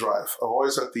always had the drive. I've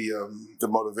always had the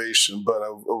motivation, but I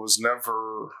was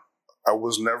never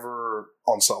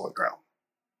on solid ground,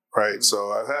 right? Mm-hmm.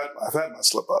 So I've had my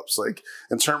slip ups. Like,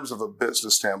 in terms of a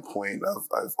business standpoint,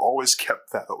 I've always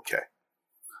kept that okay.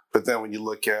 But then when you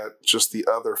look at just the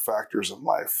other factors in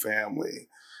life, family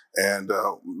and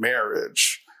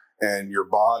marriage and your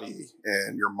body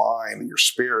and your mind and your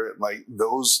spirit, like,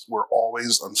 those were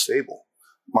always unstable.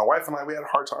 My wife and I, we had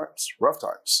hard times, rough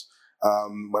times.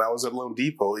 When I was at Loan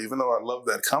Depot, even though I loved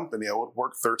that company, I would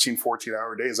work 13,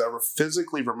 14-hour days. I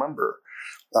physically remember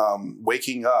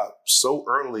waking up so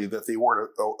early that they weren't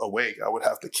awake. I would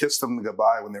have to kiss them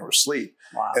goodbye when they were asleep.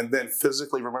 Wow. And then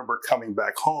physically remember coming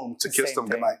back home to kiss them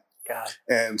goodnight. God.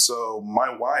 And so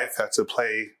my wife had to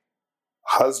play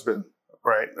husband,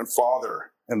 right, and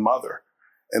father and mother.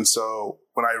 And so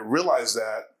when I realized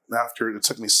that, after it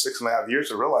took me 6.5 years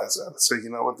to realize that, I said, you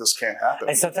know what, this can't happen.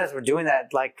 And sometimes we're doing that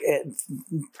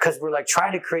because we're like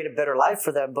trying to create a better life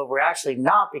for them, but we're actually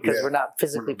not, because we're not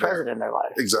physically present in their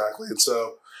life. Exactly. And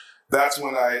so that's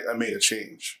when I made a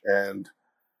change. And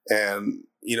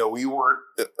we weren't,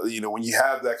 when you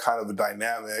have that kind of a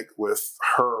dynamic with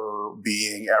her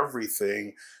being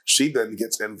everything, she then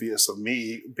gets envious of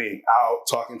me being out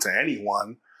talking to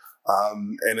anyone.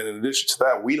 And in addition to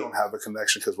that, we don't have a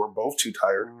connection because we're both too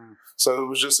tired. So it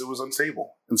was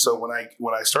unstable. And so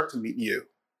when I start to meet you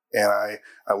and I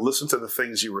listened to the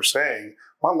things you were saying,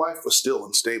 my life was still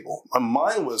unstable. My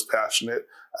mind was passionate.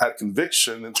 I had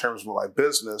conviction in terms of my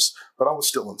business, but I was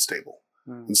still unstable.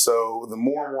 And so the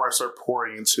more and more I start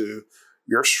pouring into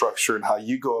your structure and how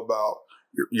you go about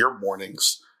your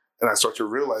mornings, and I start to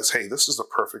realize, hey, this is the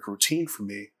perfect routine for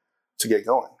me to get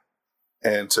going.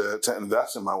 And to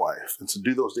invest in my wife and to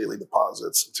do those daily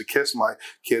deposits, to kiss my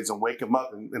kids and wake them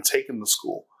up and take them to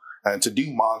school, and to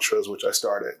do mantras, which I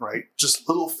started, right? Just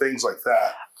little things like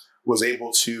that was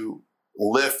able to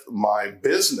lift my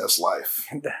business life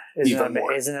even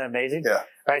more. Isn't it amazing? Yeah.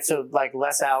 Right. So like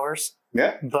less hours.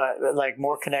 Yeah. But like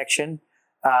more connection,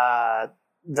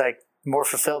 like more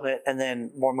fulfillment, and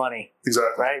then more money.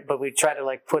 Exactly. Right. But we try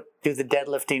to do the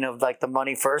deadlifting of like the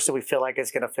money first, and we feel like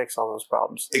it's going to fix all those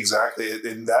problems. Exactly.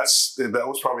 And that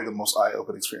was probably the most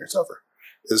eye-opening experience ever,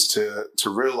 is to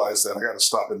realize that I got to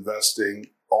stop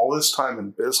investing all this time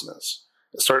in business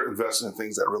and start investing in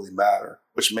things that really matter,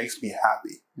 which makes me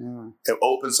happy. It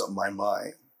opens up my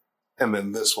mind. And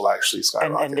then this will actually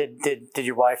skyrocket. And did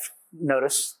your wife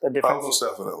notice the difference? Almost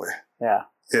definitely. Yeah.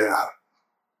 Yeah.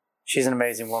 She's an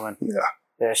amazing woman. Yeah.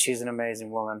 Yeah, she's an amazing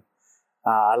woman.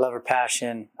 I love her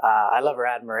passion. I love her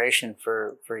admiration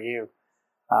for you.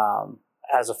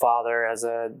 As a father, as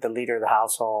the leader of the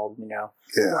household, Yeah.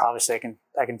 Obviously I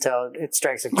can tell it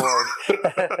strikes a chord.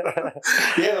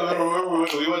 Yeah, I remember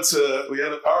we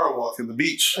had a power walk in the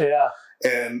beach. Yeah.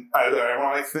 And the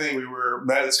ironic thing, we were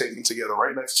meditating together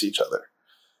right next to each other.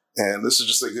 And this is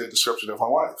just a good description of my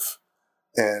wife.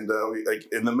 And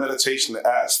in the meditation, it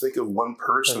asks, think of one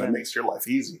person that makes your life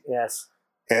easy. Yes.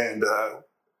 And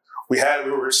we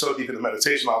were so deep in the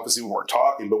meditation, obviously we weren't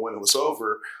talking, but when it was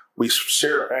over, we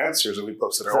shared our answers and we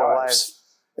posted our wives.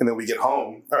 And then we get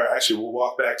home. All right, actually, we'll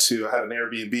walk back to, I had an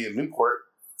Airbnb in Newport.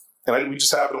 And we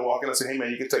just happened to walk in and say, hey,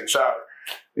 man, you can take a shower.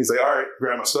 He's like, all right,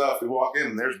 grab my stuff. We walk in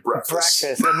and there's breakfast.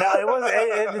 And no, it wasn't,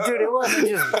 dude,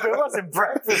 it wasn't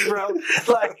breakfast, bro.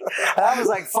 Like, that was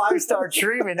like 5-star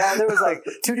treatment. Now there was like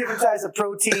 2 different types of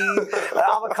protein,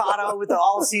 avocado with the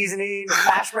all seasoning,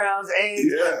 hash browns,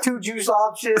 eggs, 2 juice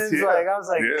options. Yeah. Like, I was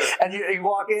like, and you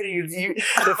walk in and you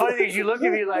the funny thing is you look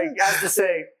at me like, I have to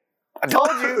say, I told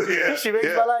you, she makes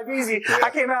my life easy. Yeah. I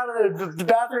came out of the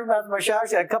bathroom after my shower.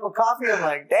 She had a cup of coffee. I'm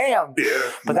like, damn.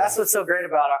 Yeah. But that's what's so great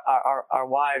about our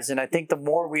wives. And I think the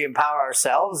more we empower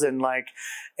ourselves and the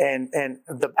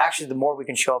more we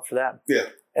can show up for them. Yeah.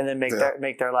 And then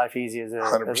make their life easy as a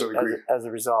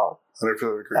result. 100%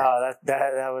 agree. Oh,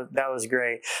 that was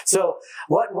great. So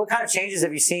what kind of changes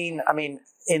have you seen? I mean,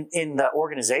 in the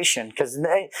organization? Because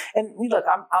look,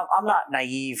 I'm not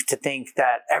naive to think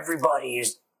that everybody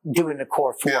is doing the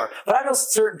core four. Yeah. But I know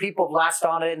certain people have latched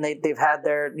on it and they've had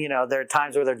their, their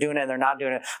times where they're doing it and they're not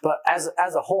doing it. But as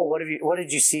a whole, what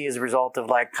did you see as a result of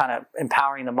like kind of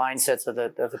empowering the mindsets of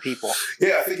the people?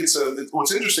 Yeah, I think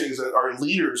what's interesting is that our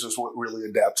leaders is what really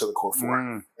adapt to the core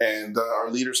four. And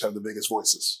our leaders have the biggest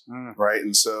voices, right?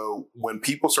 And so when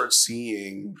people start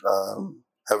seeing,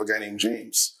 have a guy named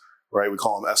James, right? We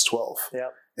call him S12.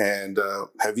 Yep. And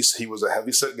he was a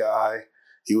heavyset guy.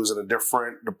 He was in a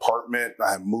different department.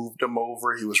 I moved him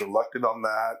over. He was reluctant on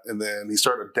that. And then he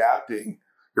started adapting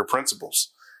your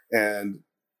principles and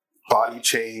body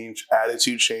change,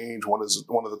 attitude change. One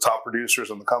of the top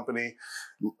producers in the company.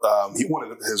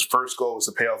 His first goal was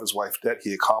to pay off his wife's debt.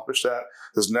 He accomplished that.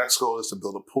 His next goal is to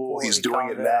build a pool. He's doing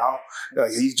it now.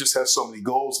 He just has so many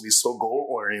goals and he's so goal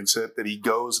oriented that he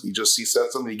goes and he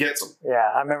sets them and he gets them. Yeah.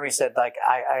 I remember he said, like,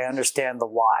 I understand the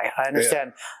why. I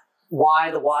understand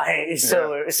why the why is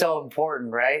so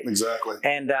important, right? Exactly.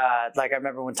 And like I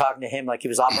remember when talking to him, like he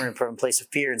was operating from a place of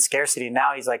fear and scarcity. And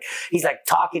now he's like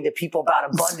talking to people about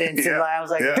abundance. And I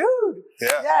was like, dude,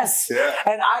 yes. Yeah.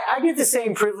 And I get the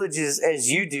same privileges as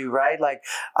you do, right? Like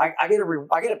I get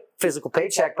a physical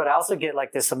paycheck, but I also get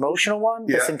like this emotional one,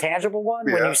 this intangible one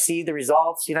when you see the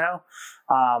results,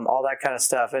 all that kind of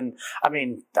stuff. And I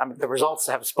mean, the results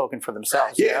have spoken for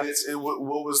themselves. Yeah. And what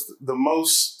was the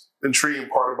most intriguing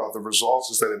part about the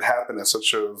results is that it happened at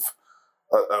such a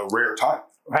rare time,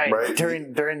 right?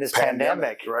 During this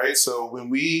pandemic, right? So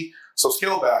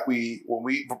scale back,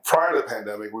 prior to the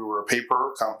pandemic, we were a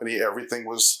paper company. Everything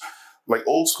was like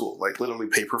old school, like literally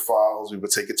paper files. We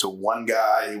would take it to one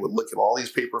guy. He would look at all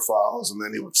these paper files and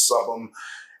then he would sub them.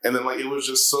 And then it was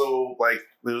just so it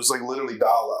was like literally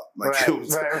dial up. Like it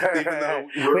was, even though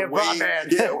we're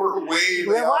way,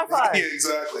 we have Wi-Fi. Yeah,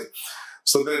 exactly.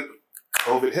 So then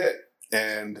COVID hit,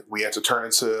 and we had to turn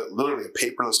into literally a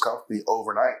paperless company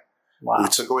overnight. Wow. We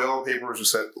took away all the papers. We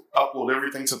said, upload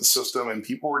everything to the system, and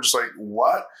people were just like,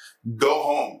 what? Go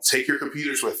home. Take your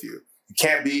computers with you. You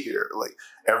can't be here. Like,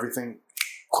 everything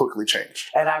quickly changed.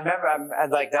 And I remember,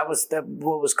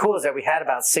 what was cool is that we had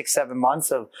about 6-7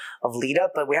 months of lead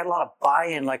up, but we had a lot of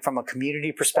buy-in, like from a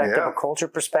community perspective, a culture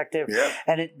perspective,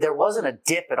 and there wasn't a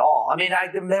dip at all. I mean,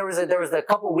 there was a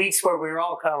couple of weeks where we were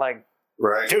all kind of like,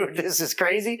 right, dude, this is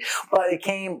crazy. But it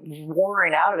came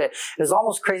roaring out of it. It was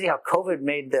almost crazy how COVID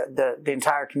made the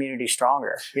entire community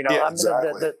stronger.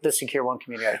 Exactly. The Secure One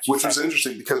community. Which was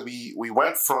interesting because we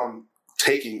went from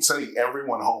sending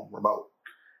everyone home remote,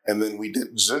 and then we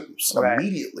did Zooms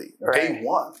immediately, day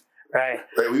one. Right.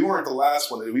 We weren't the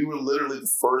last one. We were literally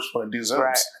the first one to do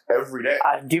Zooms every day.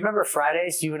 Do you remember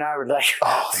Fridays? You and I were like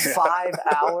 5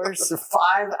 hours,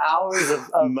 5 hours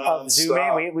of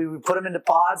Zooming. We would put them into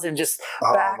pods and just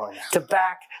back to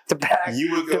back to back.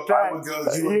 You would go, I would go,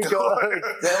 you would go.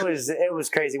 It was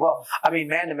crazy. Well, I mean,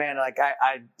 man to man,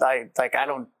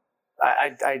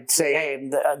 I'd say,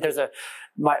 hey,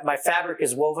 my fabric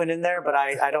is woven in there, but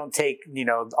I don't take,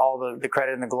 all the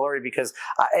credit and the glory because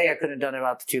A, I couldn't have done it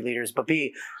without the two leaders, but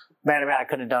B, man, I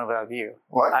couldn't have done it without you.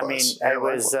 Likewise. I mean, it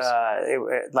was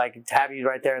like to have you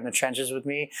right there in the trenches with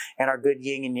me and our good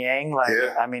yin and yang,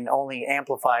 I mean, only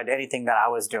amplified anything that I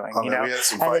was doing, We had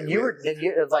some and then you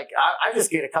like, I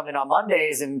just get to come in on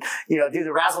Mondays and, do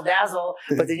the razzle dazzle,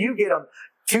 but then you get them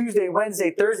Tuesday,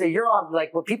 Wednesday, Thursday, you're on,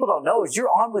 like, what people don't know is you're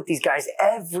on with these guys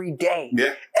every day.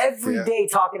 Yeah. Every day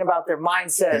talking about their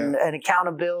mindset and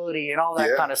accountability and all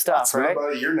that kind of stuff, it's been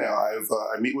about a year now.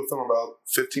 I meet with them about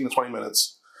 15 to 20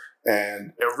 minutes,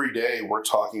 and every day we're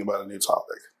talking about a new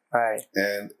topic. Right.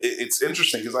 And it's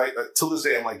interesting because till this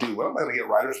day I'm like, dude, when am I going to get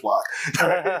writer's block?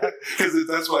 Because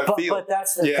that's what I feel. But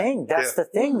that's the thing. That's the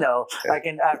thing, though. Yeah. Like,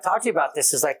 and I've talked to you about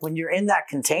this. Is like when you're in that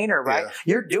container, right? Yeah.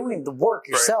 You're doing the work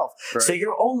yourself, so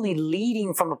you're only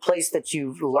leading from a place that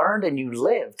you've learned and you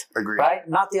lived. Agreed. Right?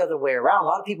 Not the other way around. A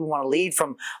lot of people want to lead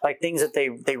from like things that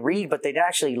they read, but they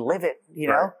actually live it. You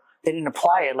know. They didn't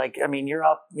apply it. Like, I mean, you're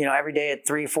up, every day at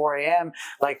 3, 4 a.m.,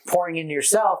 like pouring into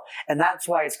yourself. And that's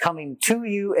why it's coming to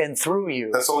you and through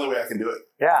you. That's the only way I can do it.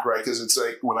 Yeah. Right. Because it's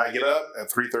like when I get up at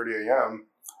 3:30 a.m.,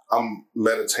 I'm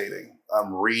meditating,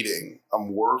 I'm reading,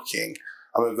 I'm working,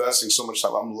 I'm investing so much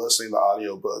time. I'm listening to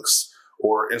audiobooks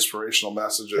or inspirational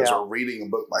messages or reading a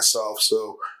book myself.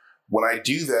 So when I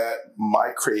do that,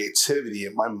 my creativity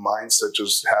and my mindset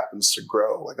just happens to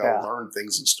grow. Like I learn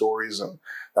things and stories and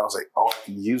And I was like, oh, I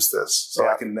can use this. So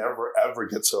I can never, ever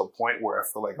get to a point where I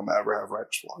feel like I'm ever have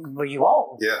writer's block. Well, you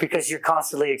won't, because you're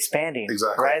constantly expanding.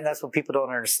 Exactly. Right? And that's what people don't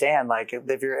understand. Like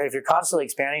if you're constantly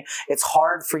expanding, it's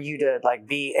hard for you to like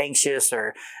be anxious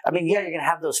or, I mean, you're going to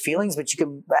have those feelings, but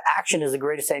action is the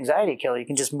greatest anxiety killer. You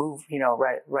can just move,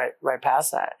 right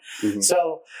past that. Mm-hmm.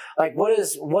 So like, what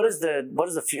is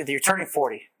the you're turning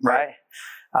 40, right?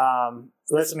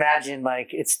 Let's imagine like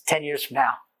it's 10 years from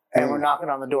now and we're knocking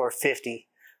on the door of 50.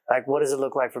 Like, what does it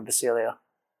look like for Basilio?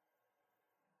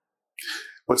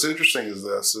 What's interesting is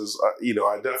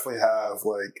I definitely have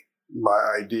like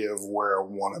my idea of where I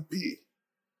want to be,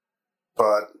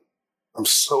 but I'm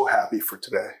so happy for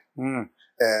today.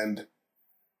 And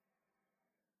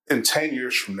in 10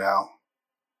 years from now,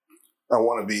 I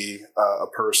want to be a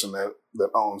person that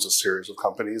owns a series of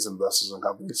companies, invests in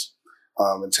companies.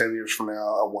 In 10 years from now,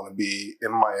 I want to be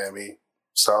in Miami,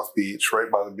 South Beach, right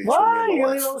by the beach. What? You're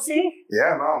leaving OC?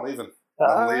 Yeah, no, I'm leaving.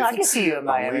 I can see you in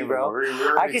Miami, bro.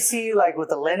 I can see you like with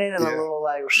the linen and a little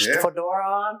like fedora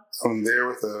on. I'm there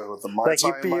with the Mai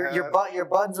Tai in my head. Your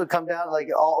buttons would come down like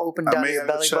all open down your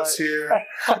belly button. Here.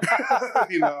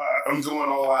 I'm going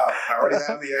all out. I already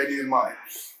have the idea in mind.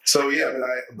 So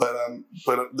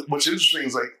but what's interesting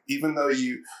is like even though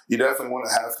you definitely want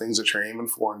to have things that you're aiming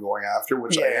for and going after,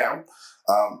 which I am,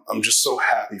 I'm just so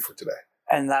happy for today.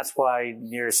 And that's why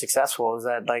you're successful is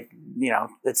that like,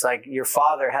 it's like your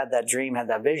father had that dream, had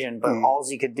that vision, but all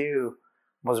he could do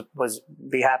was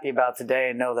be happy about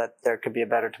today and know that there could be a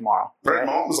better tomorrow. Right?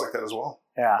 My mom was like that as well.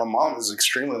 Yeah. My mom is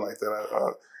extremely like that.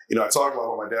 I talk a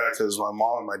lot about my dad because my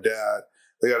mom and my dad,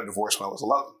 they got a divorce when I was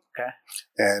 11. Okay.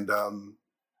 And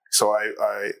so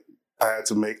I had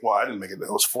to I didn't make it.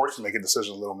 I was forced to make a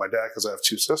decision to live with my dad because I have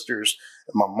two sisters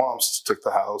and my mom took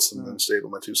the house and then stayed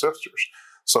with my two sisters.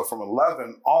 So from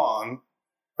 11 on,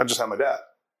 I just had my dad,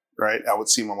 right? I would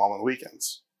see my mom on the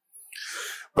weekends.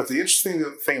 But the interesting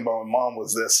thing about my mom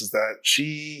was is that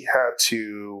she had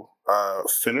to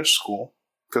finish school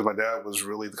because my dad was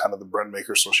really kind of the bread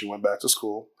maker. So she went back to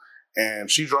school and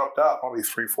she dropped out probably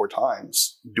 3-4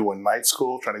 times doing night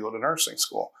school, trying to go to nursing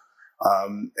school.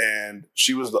 And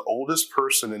she was the oldest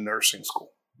person in nursing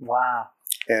school. Wow.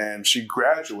 And she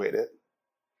graduated.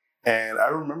 And I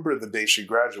remember the day she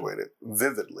graduated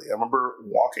vividly. I remember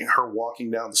walking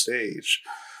down the stage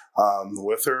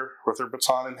with her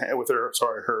baton in hand,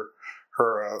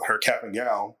 her cap and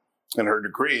gown and her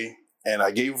degree. And I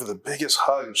gave her the biggest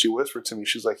hug. And she whispered to me,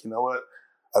 she's like, you know what?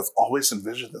 I've always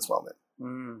envisioned this moment.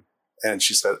 And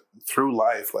she said, through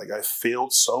life, like I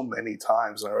failed so many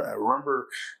times. And I remember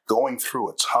going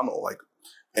through a tunnel,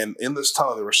 and in this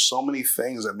tunnel, there were so many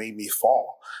things that made me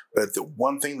fall. But the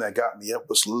one thing that got me up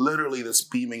was literally this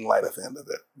beaming light at the end of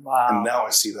it. Wow. And now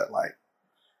I see that light.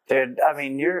 Dude, I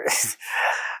mean,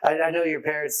 I know your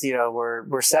parents,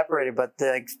 were separated, but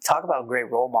talk about great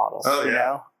role models, you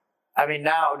know? I mean,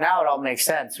 now it all makes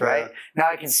sense, right? Yeah. Now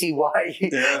I can see why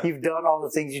you've done all the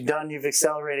things you've done. You've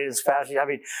accelerated as fast. I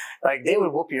mean, like they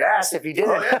would whoop your ass if you did.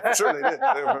 Oh, yeah, sure they did.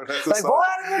 Like,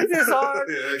 why did it this hard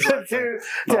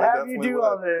to have you do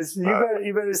all this?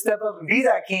 You better step up and be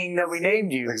that king that we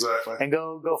named you. Exactly. And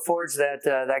go forge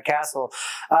that castle.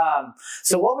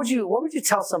 So what would you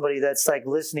tell somebody that's like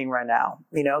listening right now?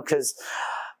 Because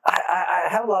I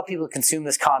have a lot of people who consume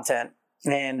this content,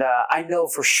 and I know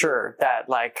for sure that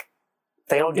like.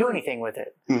 They don't do anything with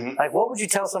it. Mm-hmm. Like, what would you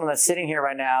tell someone that's sitting here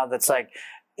right now that's like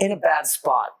in a bad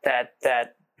spot that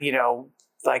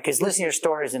like is listening to your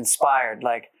story is inspired?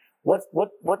 Like,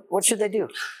 what should they do?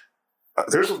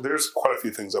 There's quite a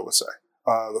few things I would say.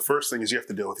 The first thing is you have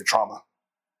to deal with your trauma,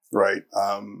 right?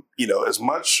 As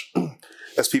much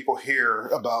as people hear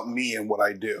about me and what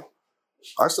I do,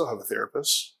 I still have a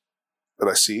therapist that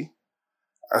I see.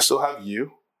 I still have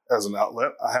you as an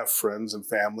outlet. I have friends and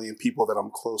family and people that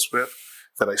I'm close with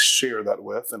that I share that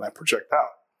with and I project out.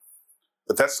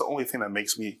 But that's the only thing that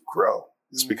makes me grow.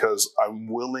 It's because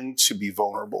I'm willing to be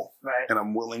vulnerable, right? And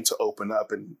I'm willing to open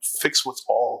up and fix what's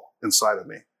all inside of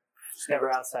me. It's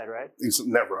never outside, right? It's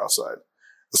never outside.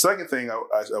 The second thing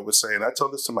I would say, and I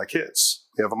tell this to my kids,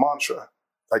 we have a mantra.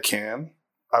 I can,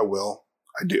 I will,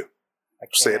 I do.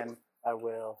 I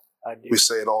will, I do. We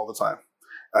say it all the time.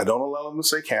 I don't allow them to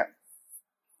say can't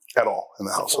at all in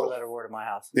the household. It's a 4-letter word in my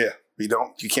house. Yeah,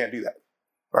 you can't do that.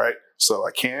 Right? So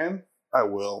I can, I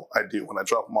will, I do. When I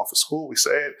drop them off at school, we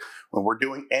say it. When we're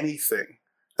doing anything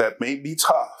that may be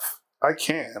tough, I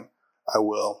can, I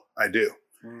will, I do.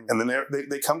 And then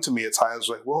they come to me at times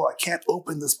like, well, I can't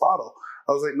open this bottle.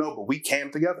 I was like, no, but we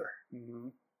can together. Mm-hmm.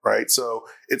 Right? So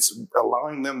it's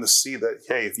allowing them to see that,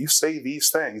 hey, if you say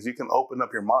these things, you can open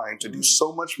up your mind to do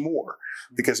so much more.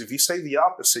 Because if you say the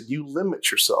opposite, you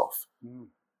limit yourself.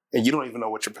 and you don't even know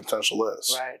what your potential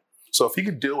is. Right. So if you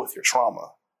could deal with your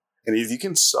trauma, and if you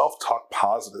can self-talk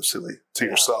positively to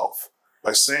yourself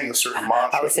by saying a certain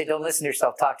mantra. I would say don't listen to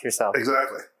yourself, talk to yourself.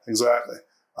 Exactly.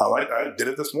 I did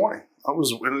it this morning. I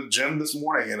was in the gym this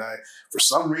morning, and for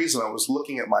some reason, I was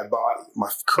looking at my body,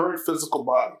 my current physical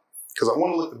body, because I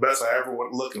want to look the best I ever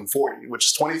want to look in 40, which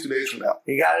is 22 days from now.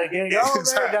 You got to get going,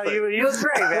 exactly. Man. No, you look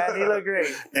great, man. You look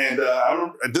great. And I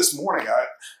remember this morning,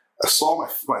 I saw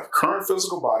my current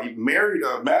physical body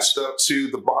matched up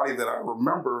to the body that I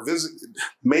remember visiting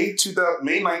May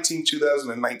 19,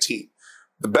 2019,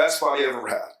 the best body I ever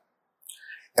had.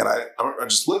 And I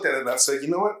just looked at it and I said, you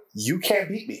know what? You can't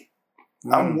beat me.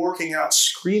 I'm working out,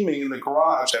 screaming in the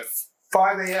garage at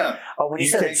 5 a.m. Oh, when you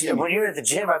were at the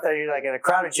gym, I thought you were like at a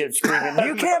crowded gym screaming,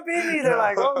 you can't beat me. They're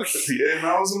like, oh, shit. Yeah, and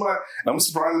I'm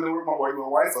surprised I didn't wake my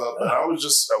wife up. But I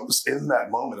was in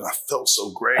that moment and I felt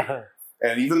so great.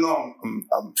 And even though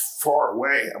I'm far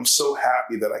away, I'm so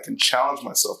happy that I can challenge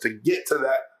myself to get to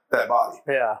that body.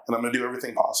 Yeah. And I'm going to do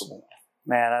everything possible.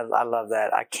 Man, I love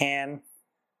that. I can,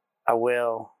 I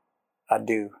will, I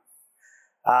do.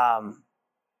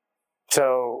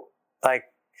 So like,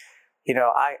 you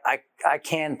know, I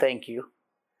can thank you,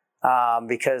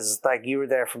 because like you were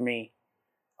there for me.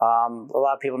 A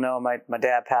lot of people know my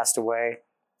dad passed away,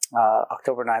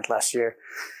 October 9th last year.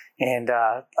 And,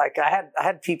 like I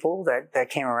had people that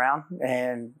came around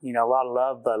and, you know, a lot of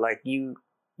love, but like you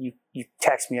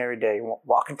text me every day,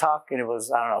 walk and talk. And it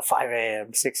was, I don't know, 5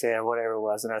 a.m., 6 a.m., whatever it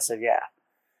was. And I said, yeah.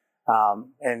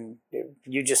 And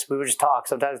we would just talk.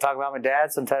 Sometimes we talk about my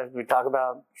dad. Sometimes we talk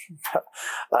about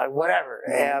whatever.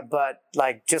 Mm-hmm. But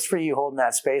like just for you holding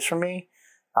that space for me,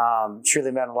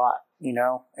 truly meant a lot, you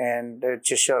know, and it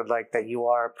just showed like that you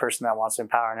are a person that wants to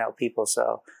empower and help people.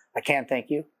 So I can't thank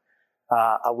you.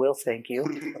 I will thank you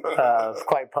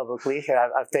quite publicly.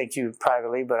 I've thanked you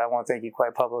privately, but I want to thank you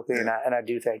quite publicly, and I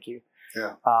do thank you.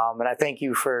 Yeah. And I thank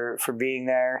you for being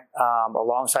there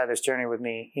alongside this journey with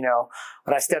me. You know,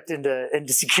 when I stepped into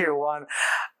Secure One,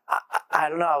 I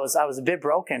don't know. I was a bit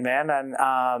broken, man, and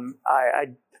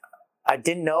I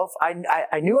didn't know if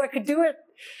I knew I could do it,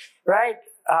 right?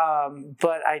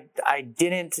 But I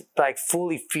didn't like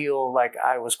fully feel like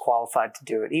I was qualified to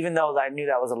do it, even though I knew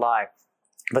that was a lie.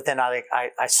 But then I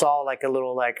saw like a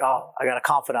little like, oh, I got a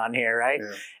confidant here, right?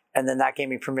 Yeah. And then that gave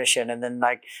me permission. And then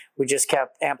like we just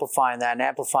kept amplifying that and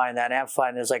amplifying that and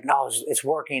amplifying. It was like, no, it's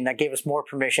working. That gave us more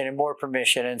permission and more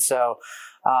permission. And so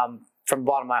from the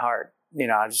bottom of my heart, you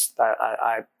know,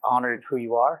 I honored who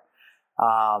you are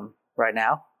right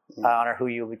now. Mm-hmm. I honor who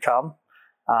you'll become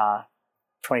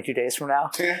 22 days from now.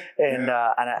 And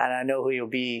I know who you'll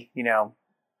be, you know,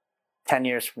 10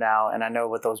 years from now. And I know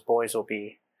what those boys will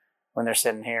be when they're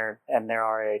sitting here and they're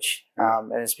our age.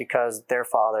 And it's because their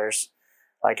fathers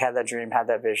like had that dream, had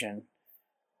that vision.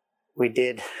 We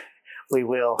did, we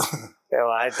will.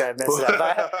 I messed it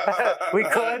up. We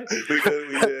could. We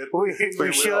did.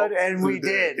 We should, and we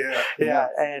did. Yeah.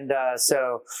 And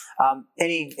so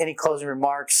any closing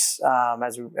remarks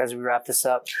as we wrap this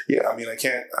up? Yeah, I mean, I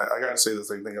got to say the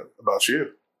same thing about you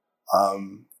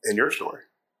and your story.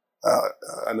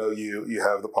 I know you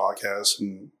have the podcast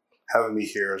and having me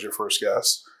here as your first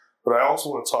guest, but I also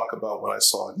want to talk about what I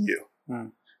saw in you.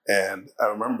 And I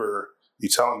remember you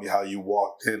telling me how you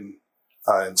walked in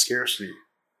scarcity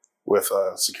with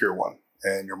Secure One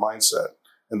and your mindset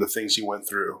and the things you went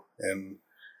through.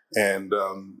 And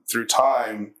through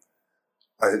time,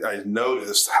 I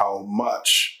noticed how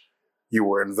much you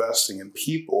were investing in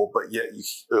people, but yet you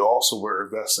also were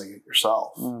investing in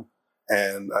yourself.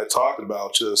 And I talked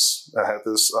about I had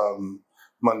this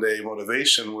Monday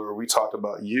motivation where we talked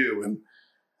about you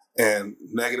and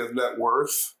negative net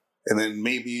worth. And then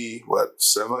maybe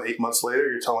 7, 8 months later,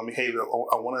 you're telling me, hey,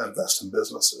 I want to invest in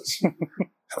businesses. And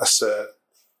I said,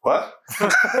 what?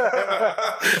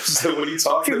 So what are you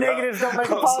talking about? Negatives don't make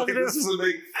a positive.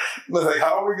 Like,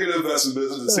 how are we going to invest in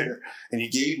business here? And you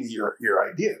gave me your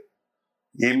idea.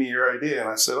 You gave me your idea.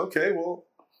 And I said, okay, well,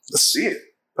 let's see it.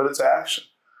 Put it to action.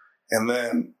 And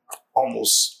then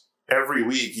almost every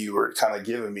week you were kind of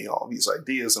giving me all these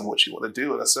ideas and what you want to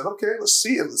do. And I said, okay, let's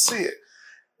see it.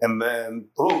 And then,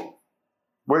 boom,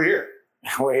 we're here.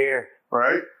 We're here.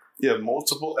 Right? You have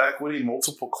multiple equity,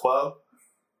 multiple club.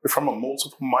 You're from a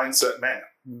multiple mindset man.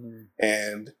 Mm-hmm.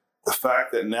 And the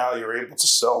fact that now you're able to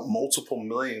sell multiple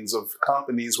millions of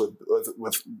companies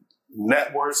with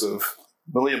net worths of $1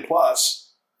 million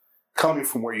plus, coming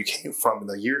from where you came from in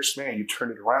a year's span, you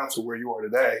turned it around to where you are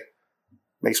today,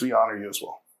 makes me honor you as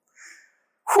well.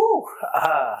 Whew.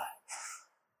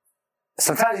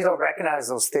 Sometimes you don't recognize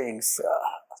those things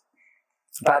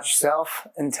about yourself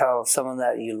until someone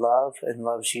that you love and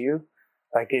loves you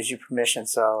that gives you permission.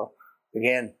 So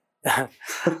again,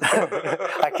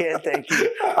 I can't thank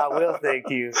you. I will thank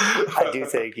you. I do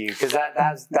thank you, because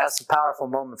that's a powerful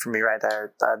moment for me right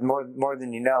there. More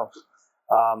than you know,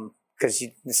 because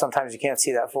sometimes you can't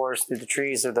see that forest through the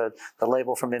trees or the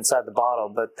label from inside the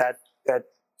bottle, but that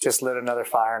just lit another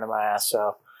fire into my ass.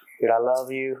 So, dude, I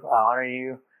love you. I honor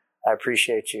you. I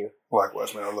appreciate you.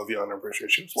 Likewise, man. I love you and I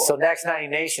appreciate you as well. So Next 90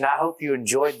 Nation, I hope you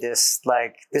enjoyed this.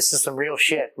 Like, this is some real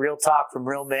shit, real talk from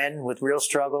real men with real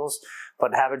struggles,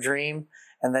 but have a dream.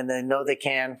 And then they know they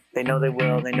can, they know they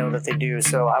will, they know that they do.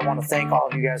 So I want to thank all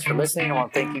of you guys for listening. I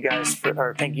want to thank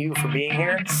you for being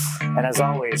here. And as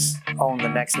always, own the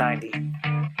next 90.